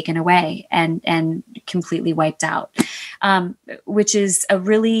families were taken away and completely wiped out, which is a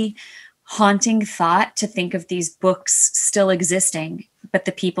really haunting thought, to think of these books still existing, but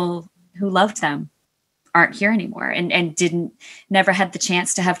the people who loved them aren't here anymore, and never had the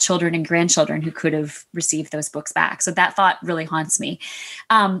chance to have children and grandchildren who could have received those books back. So that thought really haunts me.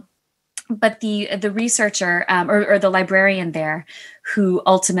 But the researcher or the librarian there, who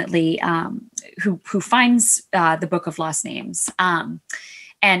ultimately who finds the Book of Lost Names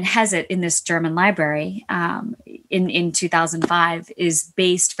and has it in this German library in 2005, is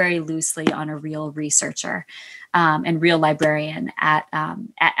based very loosely on a real researcher and real librarian at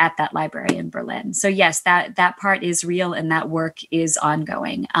that library in Berlin. So yes, that part is real, and that work is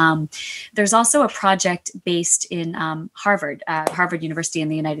ongoing. There's also a project based in Harvard University in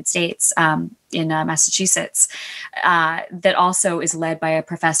the United States, in Massachusetts, that also is led by a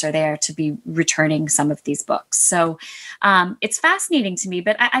professor there to be returning some of these books. So it's fascinating to me.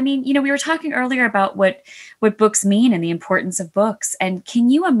 But I mean, we were talking earlier about what books mean and the importance of books. And can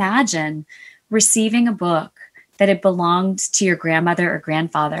you imagine receiving a book that had belonged to your grandmother or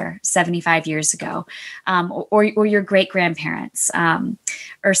grandfather 75 years ago, or your great-grandparents,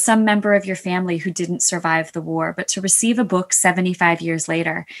 or some member of your family who didn't survive the war, but to receive a book 75 years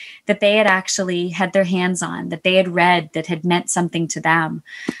later that they had actually had their hands on, that they had read, that had meant something to them?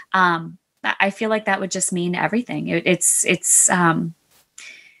 I feel like that would just mean everything.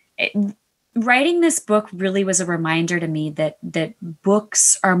 Writing this book really was a reminder to me that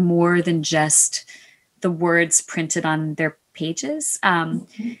books are more than just the words printed on their pages.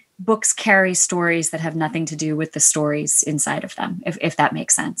 Books carry stories that have nothing to do with the stories inside of them, if that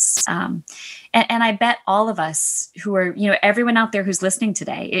makes sense. And I bet all of us who are, everyone out there who's listening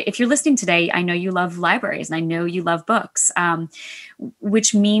today, if you're listening today, I know you love libraries and I know you love books,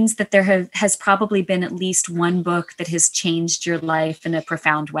 which means that there has probably been at least one book that has changed your life in a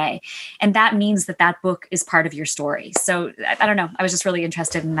profound way. And that means that book is part of your story. So I don't know. I was just really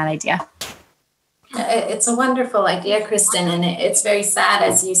interested in that idea. It's a wonderful idea, Kristen, and it's very sad,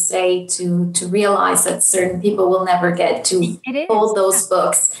 as you say, to realize that certain people will never get to hold those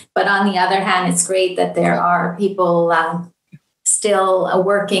books. But on the other hand, it's great that there are people still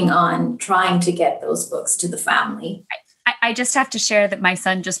working on trying to get those books to the family. I just have to share that my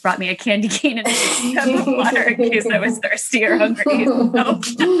son just brought me a candy cane and a cup of water in case I was thirsty or hungry. So,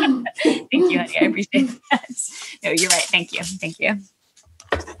 thank you, honey. I appreciate that. No, you're right. Thank you. Thank you.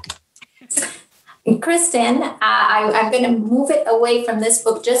 Kristen, I'm going to move it away from this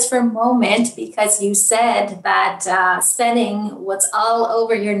book just for a moment because you said that setting what's all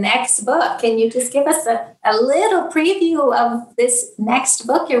over your next book. Can you just give us a little preview of this next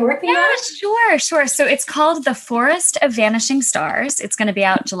book you're working on? Sure. So it's called The Forest of Vanishing Stars. It's going to be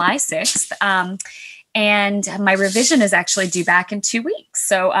out July 6th. And my revision is actually due back in 2 weeks.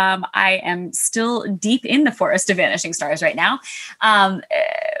 So I am still deep in the Forest of Vanishing Stars right now.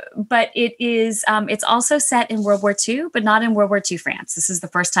 But it is, it's also set in World War II, but not in World War II France. This is the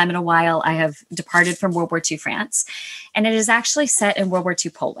first time in a while I have departed from World War II France. And it is actually set in World War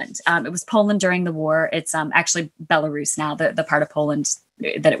II Poland. It was Poland during the war. It's actually Belarus now, the part of Poland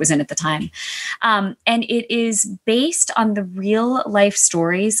that it was in at the time. And it is based on the real life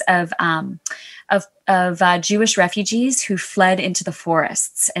stories of Jewish refugees who fled into the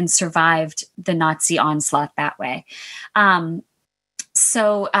forests and survived the Nazi onslaught that way.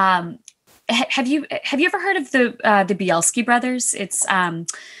 So have you ever heard of the Bielski brothers? It's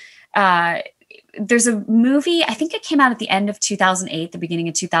there's a movie, I think it came out at the end of 2008, the beginning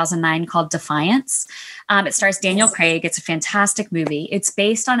of 2009, called Defiance. It stars Daniel Craig. It's a fantastic movie. It's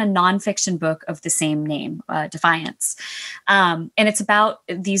based on a nonfiction book of the same name, Defiance. And it's about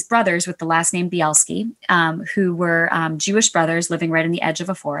these brothers with the last name Bielski, who were Jewish brothers living right on the edge of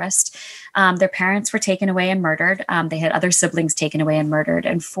a forest. Their parents were taken away and murdered. They had other siblings taken away and murdered,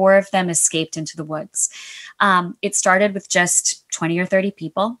 and 4 of them escaped into the woods. It started with just 20 or 30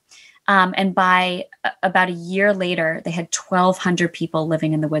 people. And by about a year later, they had 1,200 people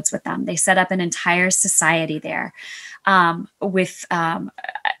living in the woods with them. They set up an entire society there with, I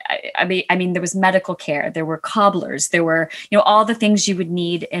mean, there was medical care, there were cobblers, there were, all the things you would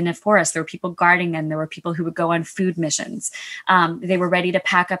need in a forest. There were people guarding them. There were people who would go on food missions. They were ready to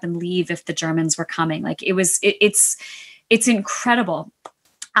pack up and leave if the Germans were coming. Like it's incredible.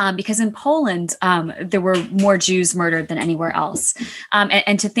 Because in Poland, there were more Jews murdered than anywhere else.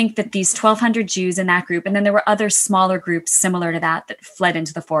 And to think that these 1,200 Jews in that group, and then there were other smaller groups similar to that fled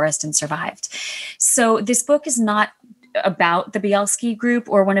into the forest and survived. So this book is not about the Bielski group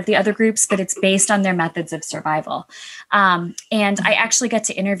or one of the other groups, but it's based on their methods of survival. And I actually got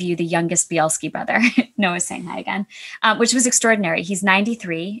to interview the youngest Bielski brother. Noah's saying hi again, which was extraordinary. He's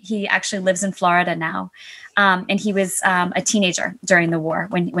 93. He actually lives in Florida now. And he was a teenager during the war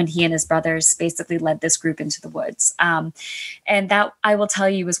when he and his brothers basically led this group into the woods. And that, I will tell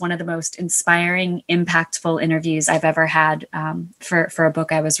you, was one of the most inspiring, impactful interviews I've ever had for a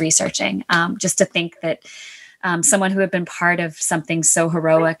book I was researching. Just to think that someone who had been part of something so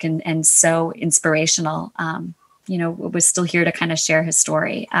heroic and so inspirational, was still here to kind of share his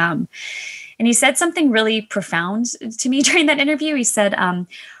story. And he said something really profound to me during that interview. He said,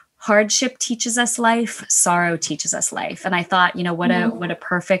 hardship teaches us life, sorrow teaches us life. And I thought, what a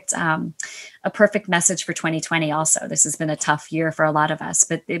perfect message for 2020 also. This has been a tough year for a lot of us,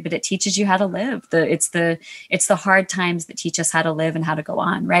 but it teaches you how to live. It's the hard times that teach us how to live and how to go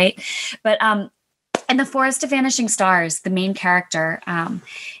on, right? But in The Forest of Vanishing Stars, the main character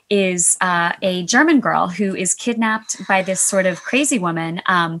is a German girl who is kidnapped by this sort of crazy woman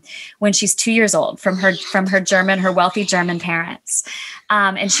when she's 2 years old from her wealthy German parents.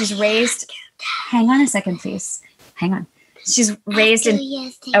 And she's raised, hang on a second, please. Hang on. She's raised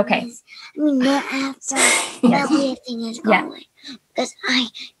in, okay. After everything is going, because I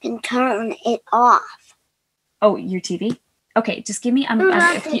can turn it off. Oh, your TV? Okay, just give me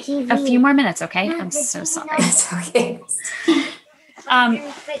a few more minutes, okay? I'm so sorry. It's okay.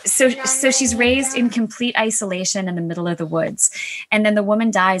 So she's raised in complete isolation in the middle of the woods. And then the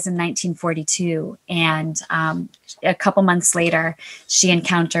woman dies in 1942. And a couple months later, she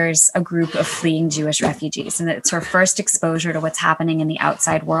encounters a group of fleeing Jewish refugees. And it's her first exposure to what's happening in the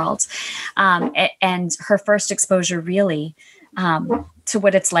outside world. And her first exposure really to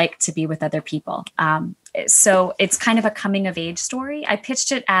what it's like to be with other people. So it's kind of a coming of age story. I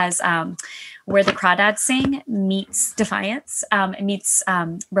pitched it as Where the Crawdads Sing meets Defiance, meets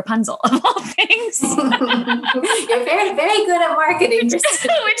Rapunzel, of all things. You're very, very good at marketing.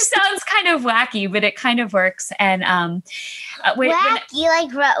 Which sounds kind of wacky, but it kind of works. And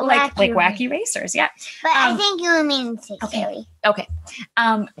wacky, wacky racers, yeah. But I think you mean scary. Okay.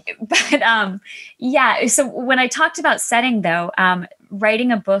 Yeah. So when I talked about setting, though,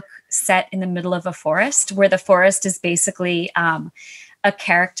 writing a book set in the middle of a forest, where the forest is basically a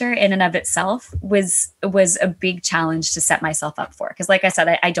character in and of itself, was a big challenge to set myself up for. Because like I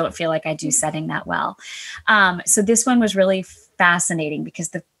said, I don't feel like I do setting that well. So this one was really fascinating because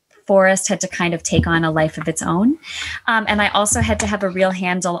the forest had to kind of take on a life of its own. And I also had to have a real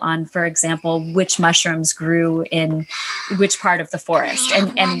handle on, for example, which mushrooms grew in which part of the forest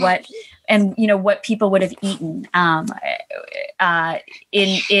and what people would have eaten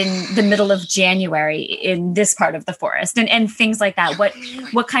in the middle of January in this part of the forest and things like that.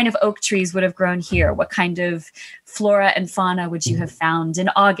 What kind of oak trees would have grown here? What kind of flora and fauna would you have found in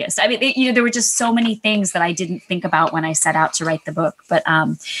August? I mean, there were just so many things that I didn't think about when I set out to write the book, but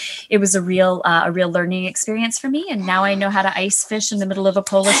it was a real learning experience for me. And now I know how to ice fish in the middle of a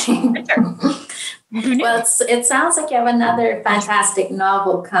Polish winter. Well, it sounds like you have another fantastic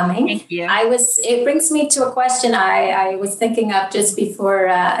novel coming. Thank you. It brings me to a question I was thinking of just before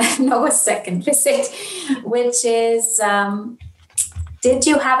Noah's second visit, which is, did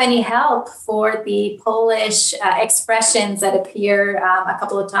you have any help for the Polish expressions that appear a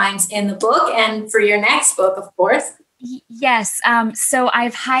couple of times in the book and for your next book, of course? Yes. So I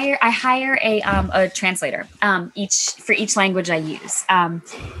hire a translator for each language I use,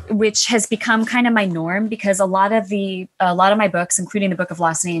 which has become kind of my norm because a lot of my books, including the Book of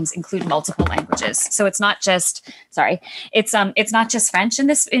Lost Names, include multiple languages. So it's not just it's not just French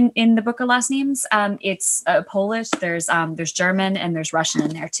in the Book of Lost Names. It's Polish. There's German and there's Russian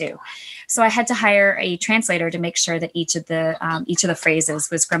in there too. So I had to hire a translator to make sure that each of the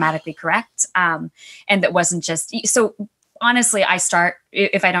phrases was grammatically correct, and that wasn't just so. Honestly, I start,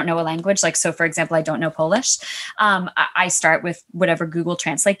 if I don't know a language, like, so for example, I don't know Polish, I start with whatever Google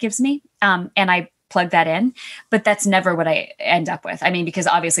Translate gives me, and I plug that in, but that's never what I end up with. I mean, because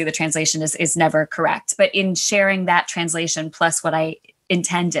obviously the translation is never correct, but in sharing that translation plus what I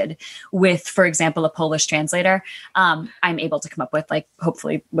intended with, for example, a Polish translator, I'm able to come up with, like,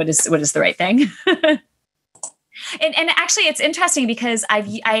 hopefully what is the right thing. And actually, it's interesting because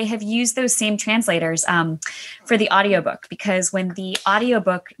I have used those same translators for the audiobook, because when the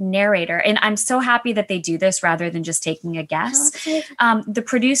audiobook narrator, and I'm so happy that they do this rather than just taking a guess, the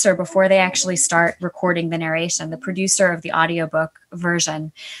producer, before they actually start recording the narration, the producer of the audiobook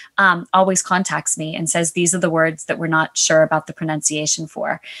version always contacts me and says, these are the words that we're not sure about the pronunciation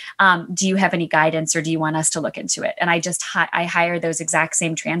for. Do you have any guidance, or do you want us to look into it? And I hire those exact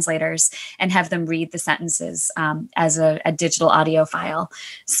same translators and have them read the sentences as a digital audio file,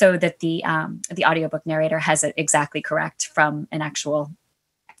 so that the audiobook narrator has it exactly correct from an actual,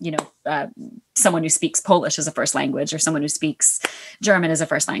 someone who speaks Polish as a first language, or someone who speaks German as a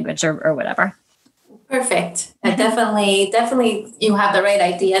first language, or whatever. Perfect. Definitely you have the right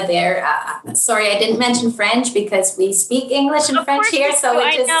idea there. Sorry, I didn't mention French because we speak English and French here. So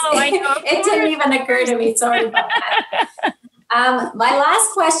it didn't even occur to me. Sorry about that. My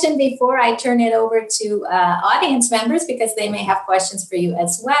last question before I turn it over to audience members, because they may have questions for you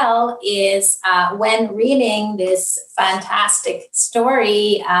as well, is when reading this fantastic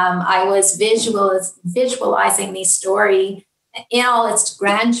story, I was visualizing the story in all its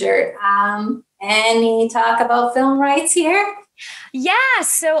grandeur. Any talk about film rights here? Yeah,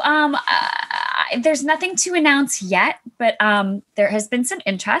 so there's nothing to announce yet, but there has been some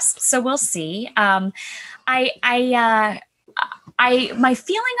interest, so we'll see. My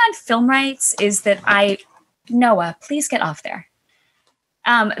feeling on film rights is that Noah, please get off there.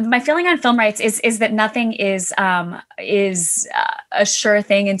 My feeling on film rights is that nothing is a sure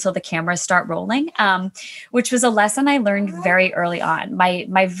thing until the cameras start rolling, which was a lesson I learned very early on.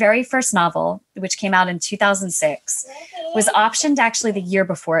 My very first novel, which came out in 2006, was optioned actually the year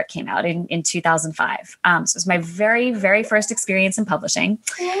before it came out in 2005. So it was my very, very first experience in publishing,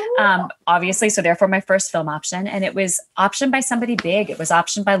 obviously. So therefore my first film option, and it was optioned by somebody big. It was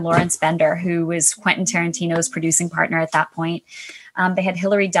optioned by Lawrence Bender, who was Quentin Tarantino's producing partner at that point. They had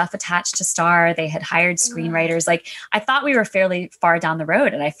Hilary Duff attached to star. They had hired screenwriters. Like, I thought we were fairly far down the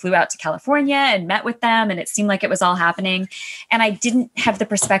road, and I flew out to California and met with them, and it seemed like it was all happening. And I didn't have the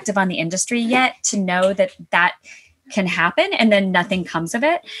perspective on the industry yet to know that can happen, and then nothing comes of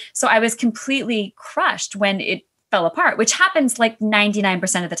it. So I was completely crushed when fell apart, which happens like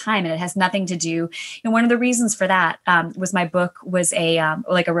 99% of the time. And it has nothing to do. And one of the reasons for that was my book was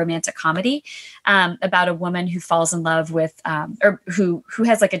like a romantic comedy about a woman who falls in love with, or who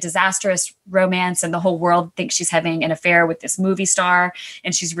has like a disastrous romance, and the whole world thinks she's having an affair with this movie star,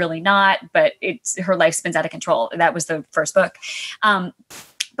 and she's really not, but her life spins out of control. That was the first book.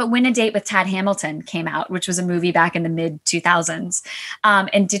 But Win a Date with Tad Hamilton came out, which was a movie back in the mid 2000s,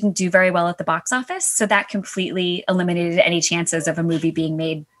 and didn't do very well at the box office. So that completely eliminated any chances of a movie being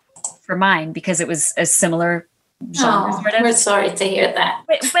made for mine, because it was a similar genre. Sort of. We're sorry to hear that.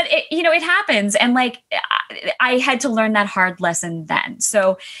 But it, it happens. And like, I had to learn that hard lesson then.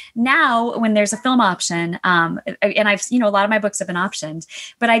 So now when there's a film option, and I've, a lot of my books have been optioned,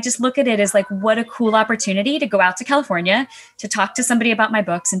 but I just look at it as like, what a cool opportunity to go out to California, to talk to somebody about my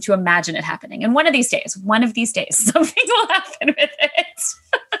books, and to imagine it happening. And one of these days, something will happen with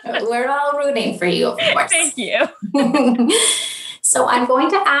it. We're all rooting for you, of course. Thank you. So I'm going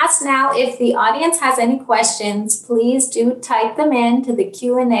to ask now, if the audience has any questions, please do type them into the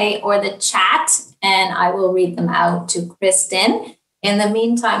Q&A or the chat, and I will read them out to Kristen. In the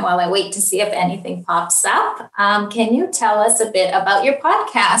meantime, while I wait to see if anything pops up, can you tell us a bit about your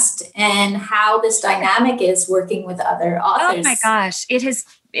podcast and how this dynamic is working with other authors? Oh my gosh,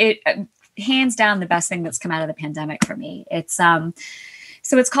 it hands down the best thing that's come out of the pandemic for me.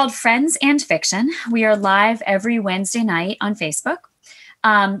 So it's called Friends and Fiction. We are live every Wednesday night on Facebook.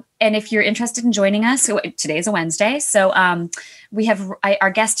 And if you're interested in joining us, so today is a Wednesday. So we have our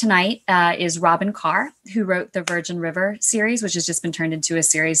guest tonight is Robin Carr, who wrote the Virgin River series, which has just been turned into a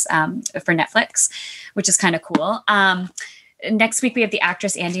series for Netflix, which is kind of cool. Next week, we have the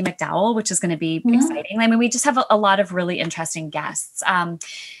actress Andie MacDowell, which is going to be exciting. I mean, we just have a lot of really interesting guests.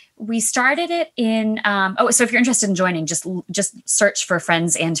 We started it in, so if you're interested in joining, just search for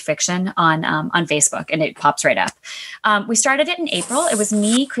Friends and Fiction on Facebook, and it pops right up. We started it in April. It was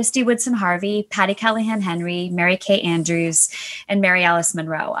me, Christy Woodson-Harvey, Patty Callahan-Henry, Mary Kay Andrews, and Mary Alice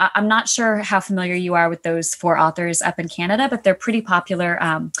Monroe. I'm not sure how familiar you are with those 4 authors up in Canada, but they're pretty popular.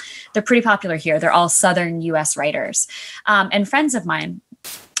 They're pretty popular here. They're all Southern U.S. writers and friends of mine.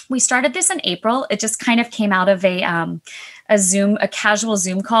 We started this in April. It just kind of came out of a casual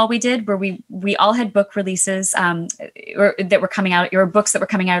Zoom call we did, where we all had book releases that were coming out, or books that were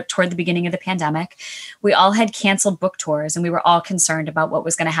coming out toward the beginning of the pandemic. We all had canceled book tours, and we were all concerned about what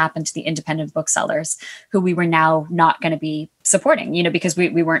was going to happen to the independent booksellers, who we were now not going to be supporting, because we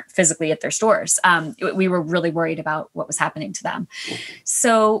weren't physically at their stores. We were really worried about what was happening to them.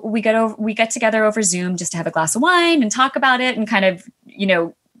 So we got together over Zoom just to have a glass of wine and talk about it, and kind of,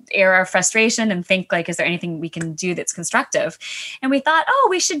 air our frustration and think like, is there anything we can do that's constructive? And we thought,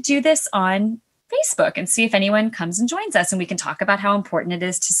 we should do this on Facebook and see if anyone comes and joins us, and we can talk about how important it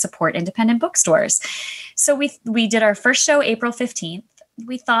is to support independent bookstores. So we did our first show April 15th.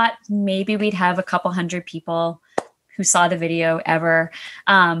 We thought maybe we'd have a couple hundred people who saw the video ever.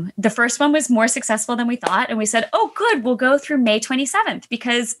 The first one was more successful than we thought. And we said, oh, good, we'll go through May 27th,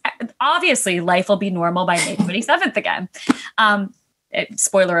 because obviously life will be normal by May 27th again.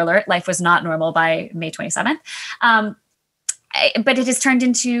 Spoiler alert, life was not normal by May 27th. But it has turned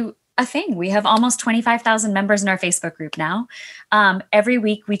into a thing. We have almost 25,000 members in our Facebook group now. Every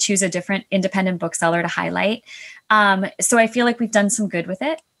week we choose a different independent bookseller to highlight. So I feel like we've done some good with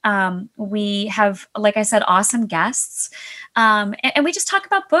it. We have, like I said, awesome guests. And we just talk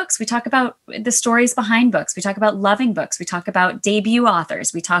about books. We talk about the stories behind books. We talk about loving books. We talk about debut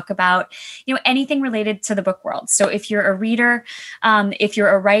authors. We talk about, anything related to the book world. So if you're a reader, if you're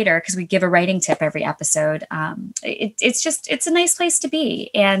a writer, because we give a writing tip every episode, it's a nice place to be.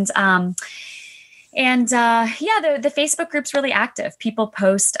 The Facebook group's really active. People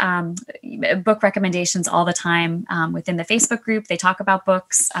post book recommendations all the time within the Facebook group. They talk about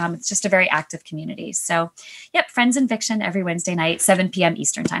books. It's just a very active community. So, Friends and Fiction every Wednesday night, 7 p.m.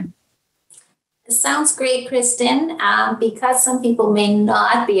 Eastern time. Sounds great, Kristen. Because some people may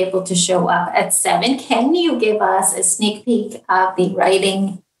not be able to show up at 7, can you give us a sneak peek of the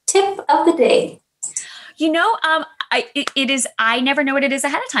writing tip of the day? I never know what it is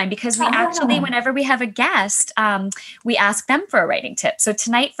ahead of time, because we actually, whenever we have a guest, we ask them for a writing tip. So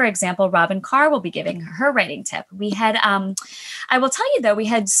tonight, for example, Robin Carr will be giving her writing tip. We had, I will tell you though, we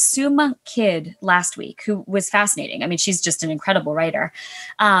had Sue Monk Kidd last week, who was fascinating. I mean, she's just an incredible writer.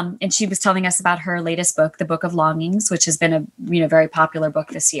 And she was telling us about her latest book, The Book of Longings, which has been a very popular book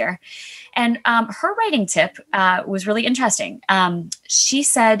this year. And her writing tip was really interesting. She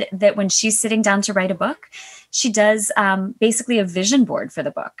said that when she's sitting down to write a book, she does basically a vision board for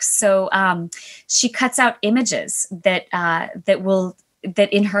the book. So she cuts out images that will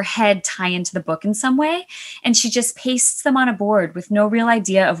that in her head tie into the book in some way. And she just pastes them on a board with no real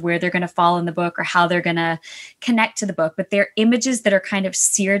idea of where they're going to fall in the book or how they're going to connect to the book. But they're images that are kind of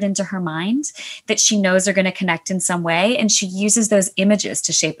seared into her mind that she knows are going to connect in some way. And she uses those images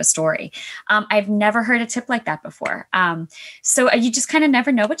to shape a story. I've never heard a tip like that before. So you just kind of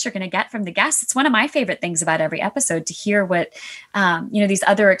never know what you're going to get from the guests. It's one of my favorite things about every episode, to hear what, these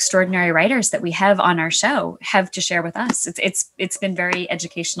other extraordinary writers that we have on our show have to share with us. It's been very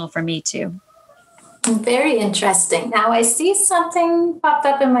educational for me too. Very interesting. Now I see something popped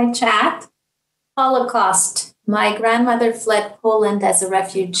up in my chat. Holocaust. My grandmother fled Poland as a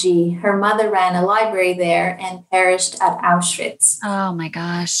refugee. Her mother ran a library there and perished at Auschwitz. Oh my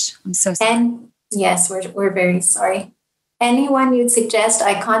gosh. I'm so sorry. And yes, we're very sorry. Anyone you'd suggest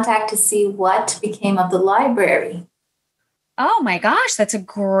I contact to see what became of the library? Oh my gosh, that's a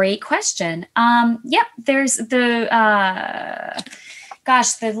great question. Yep, there's the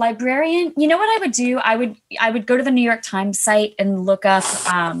the librarian. You know what I would do? I would go to the New York Times site and look up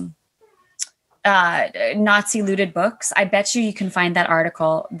Nazi looted books. I bet you can find that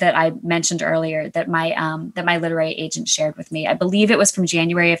article that I mentioned earlier that my literary agent shared with me. I believe it was from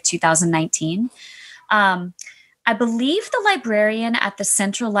January of 2019. I believe the librarian at the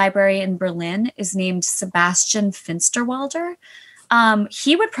Central Library in Berlin is named Sebastian Finsterwalder.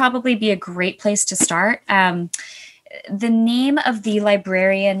 He would probably be a great place to start. The name of the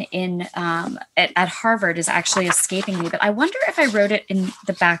librarian at Harvard is actually escaping me, but I wonder if I wrote it in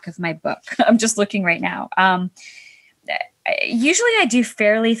the back of my book. I'm just looking right now. Usually I do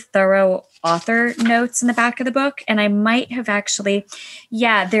fairly thorough author notes in the back of the book, and I might have actually,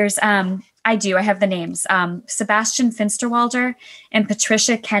 there's, I have the names, Sebastian Finsterwalder and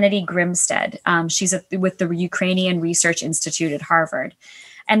Patricia Kennedy Grimstead. She's with the Ukrainian Research Institute at Harvard.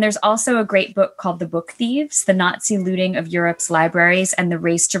 And there's also a great book called The Book Thieves, The Nazi Looting of Europe's Libraries and the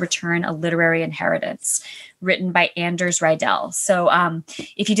Race to Return a Literary Inheritance, written by Anders Rydell. So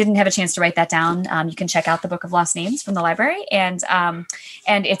if you didn't have a chance to write that down, you can check out the Book of Lost Names from the library. And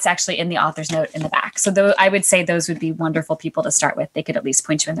it's actually in the author's note in the back. So I would say those would be wonderful people to start with. They could at least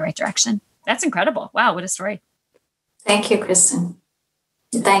point you in the right direction. That's incredible. Wow, what a story. Thank you, Kristen.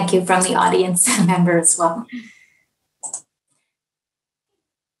 Thank you from the audience member as well.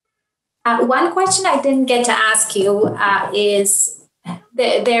 One question I didn't get to ask you is,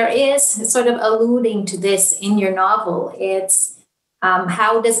 there is sort of alluding to this in your novel. It's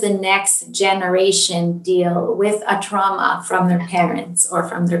how does the next generation deal with a trauma from their parents or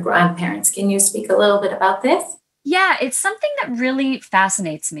from their grandparents? Can you speak a little bit about this? Yeah, it's something that really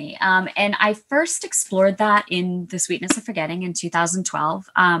fascinates me. And I first explored that in The Sweetness of Forgetting in 2012.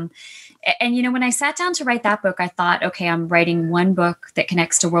 And, when I sat down to write that book, I thought, okay, I'm writing one book that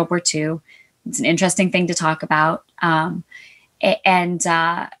connects to World War II. It's an interesting thing to talk about. And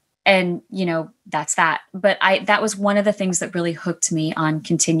that's that. But that was one of the things that really hooked me on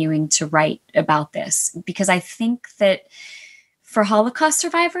continuing to write about this, because I think that for Holocaust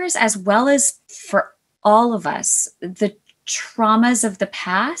survivors, as well as for all of us, the traumas of the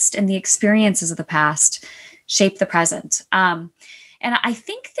past and the experiences of the past shape the present. And I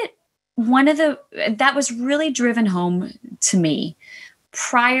think that that was really driven home to me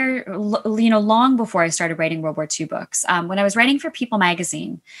long before I started writing World War II books. When I was writing for People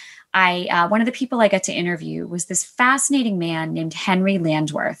magazine, one of the people I got to interview was this fascinating man named Henry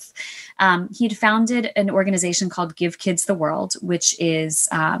Landworth. He'd founded an organization called Give Kids the World, which is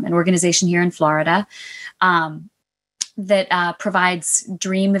an organization here in Florida that provides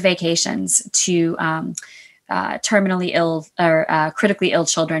dream vacations to terminally ill or critically ill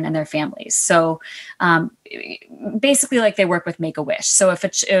children and their families. So basically, like, they work with Make-A-Wish. So if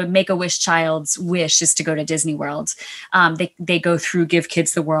a Make-A-Wish child's wish is to go to Disney World, they go through Give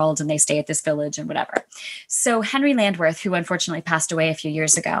Kids the World and they stay at this village and whatever. So Henry Landworth, who unfortunately passed away a few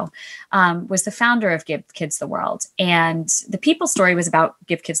years ago, was the founder of Give Kids the World. And the People story was about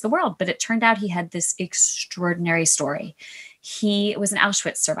Give Kids the World, but it turned out he had this extraordinary story. He was an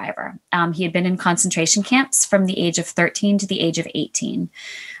Auschwitz survivor. He had been in concentration camps from the age of 13 to the age of 18.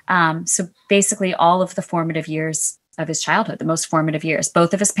 So basically all of the formative years of his childhood, the most formative years.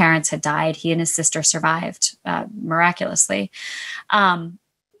 Both of his parents had died. He and his sister survived miraculously. And,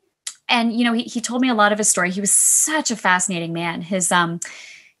 he told me a lot of his story. He was such a fascinating man.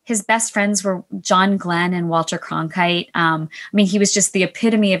 His best friends were John Glenn and Walter Cronkite. He was just the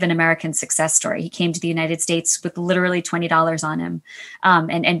epitome of an American success story. He came to the United States with literally $20 on him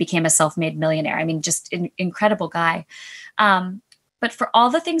and became a self-made millionaire. Just an incredible guy. But for all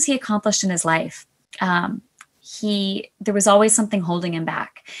the things he accomplished in his life, there was always something holding him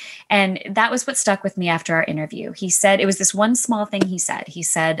back. back. And that was what stuck with me after our interview. He said, it was this one small thing he said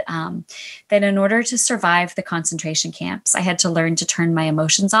that in order to survive the concentration camps, I had to learn to turn my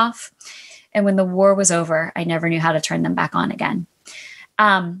emotions off. And when the war was over, I never knew how to turn them back on again.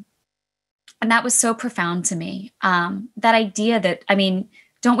 And that was so profound to me. That idea that, I mean,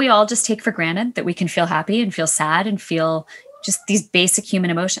 don't we all just take for granted that we can feel happy and feel sad and feel just these basic human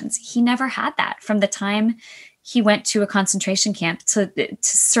emotions? He never had that. From the time he went to a concentration camp to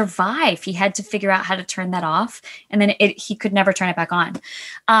survive, he had to figure out how to turn that off. And then he could never turn it back on.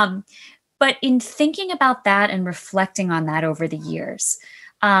 But in thinking about that and reflecting on that over the years,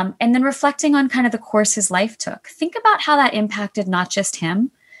 and then reflecting on kind of the course his life took, think about how that impacted not just him,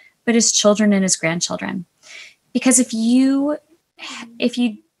 but his children and his grandchildren. Because if you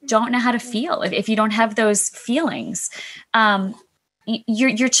don't know how to feel, if you don't have those feelings,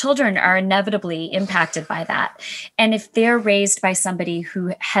 your children are inevitably impacted by that. And if they're raised by somebody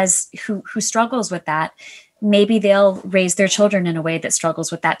who struggles with that, maybe they'll raise their children in a way that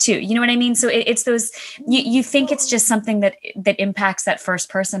struggles with that too. You know what I mean? So it's those, you think it's just something that impacts that first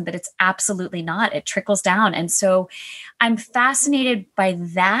person, but it's absolutely not. It trickles down. And so I'm fascinated by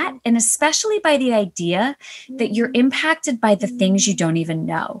that. And especially by the idea that you're impacted by the things you don't even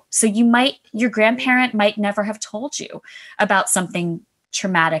know. So your grandparent might never have told you about something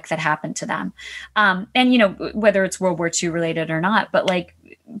traumatic that happened to them. And, you know, whether it's World War II related or not,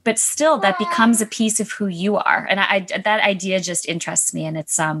 but still that becomes a piece of who you are. And that idea just interests me. And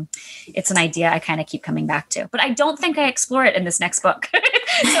it's an idea I kind of keep coming back to, but I don't think I explore it in this next book. So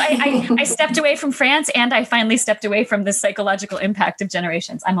I stepped away from France, and I finally stepped away from the psychological impact of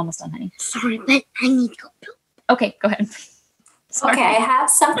generations. I'm almost done, honey. Sorry, but I need to go poop. Okay, go ahead. Sorry. Okay, I have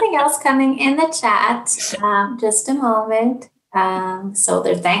something else coming in the chat. Just a moment. So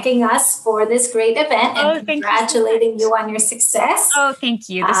they're thanking us for this great event and congratulating you on your success. Oh, thank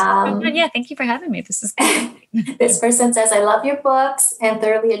you. This is fun. Yeah, thank you for having me. This is good. This person says, I love your books and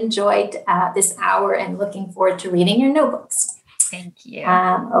thoroughly enjoyed this hour and looking forward to reading your new books. Thank you.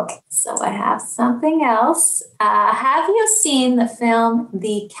 Okay, so I have something else. Have you seen the film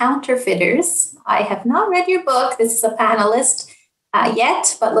The Counterfeiters? I have not read your book. This is a panelist.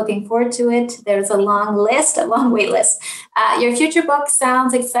 Yet, but looking forward to it. There's a long wait list. Your future book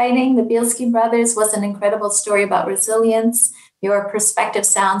sounds exciting. The Bielski brothers was an incredible story about resilience. Your perspective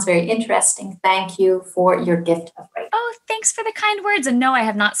sounds very interesting. Thank you for your gift of writing. Oh, thanks for the kind words. And no, I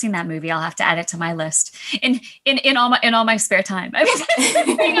have not seen that movie. I'll have to add it to my list in all my spare time. I mean, that's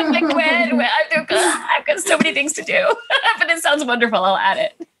the thing. I'm like, when I've got so many things to do, but it sounds wonderful. I'll add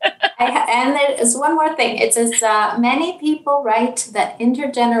it. And there is one more thing. It says many people write that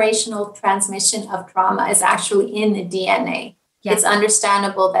intergenerational transmission of trauma is actually in the DNA. Yeah. It's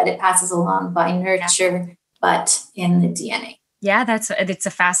understandable that it passes along by nurture, but in the DNA. Yeah, it's a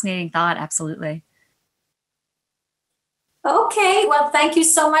fascinating thought. Absolutely. Okay, well, thank you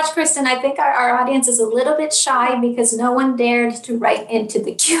so much, Kristen. I think our audience is a little bit shy because no one dared to write into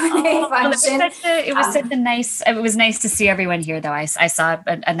the Q&A function. It was nice to see everyone here, though. I saw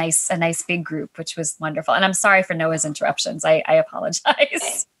a nice big group, which was wonderful. And I'm sorry for Noah's interruptions. I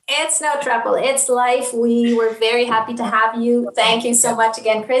apologize. It's no trouble. It's life. We were very happy to have you. Thank you so much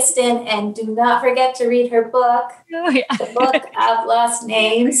again, Kristen. And do not forget to read her book, The Book of Lost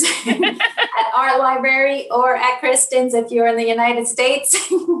Names, at our library or at Kristen's if you're in the United States.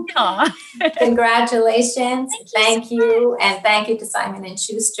 Congratulations. Thank you. And thank you to Simon &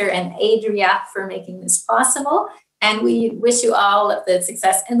 Schuster and Adria for making this possible. And we wish you all of the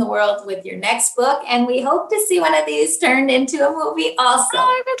success in the world with your next book. And we hope to see one of these turned into a movie also. Oh,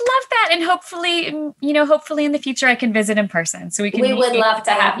 I would love that. And hopefully in the future I can visit in person. So we would love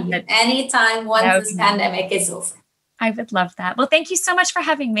to have you anytime once this pandemic is over. I would love that. Well, thank you so much for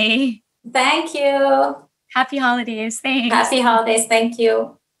having me. Thank you. Happy holidays. Thanks. Happy holidays. Thank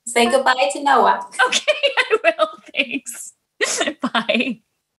you. Say goodbye to Noah. Okay, I will. Thanks. Bye.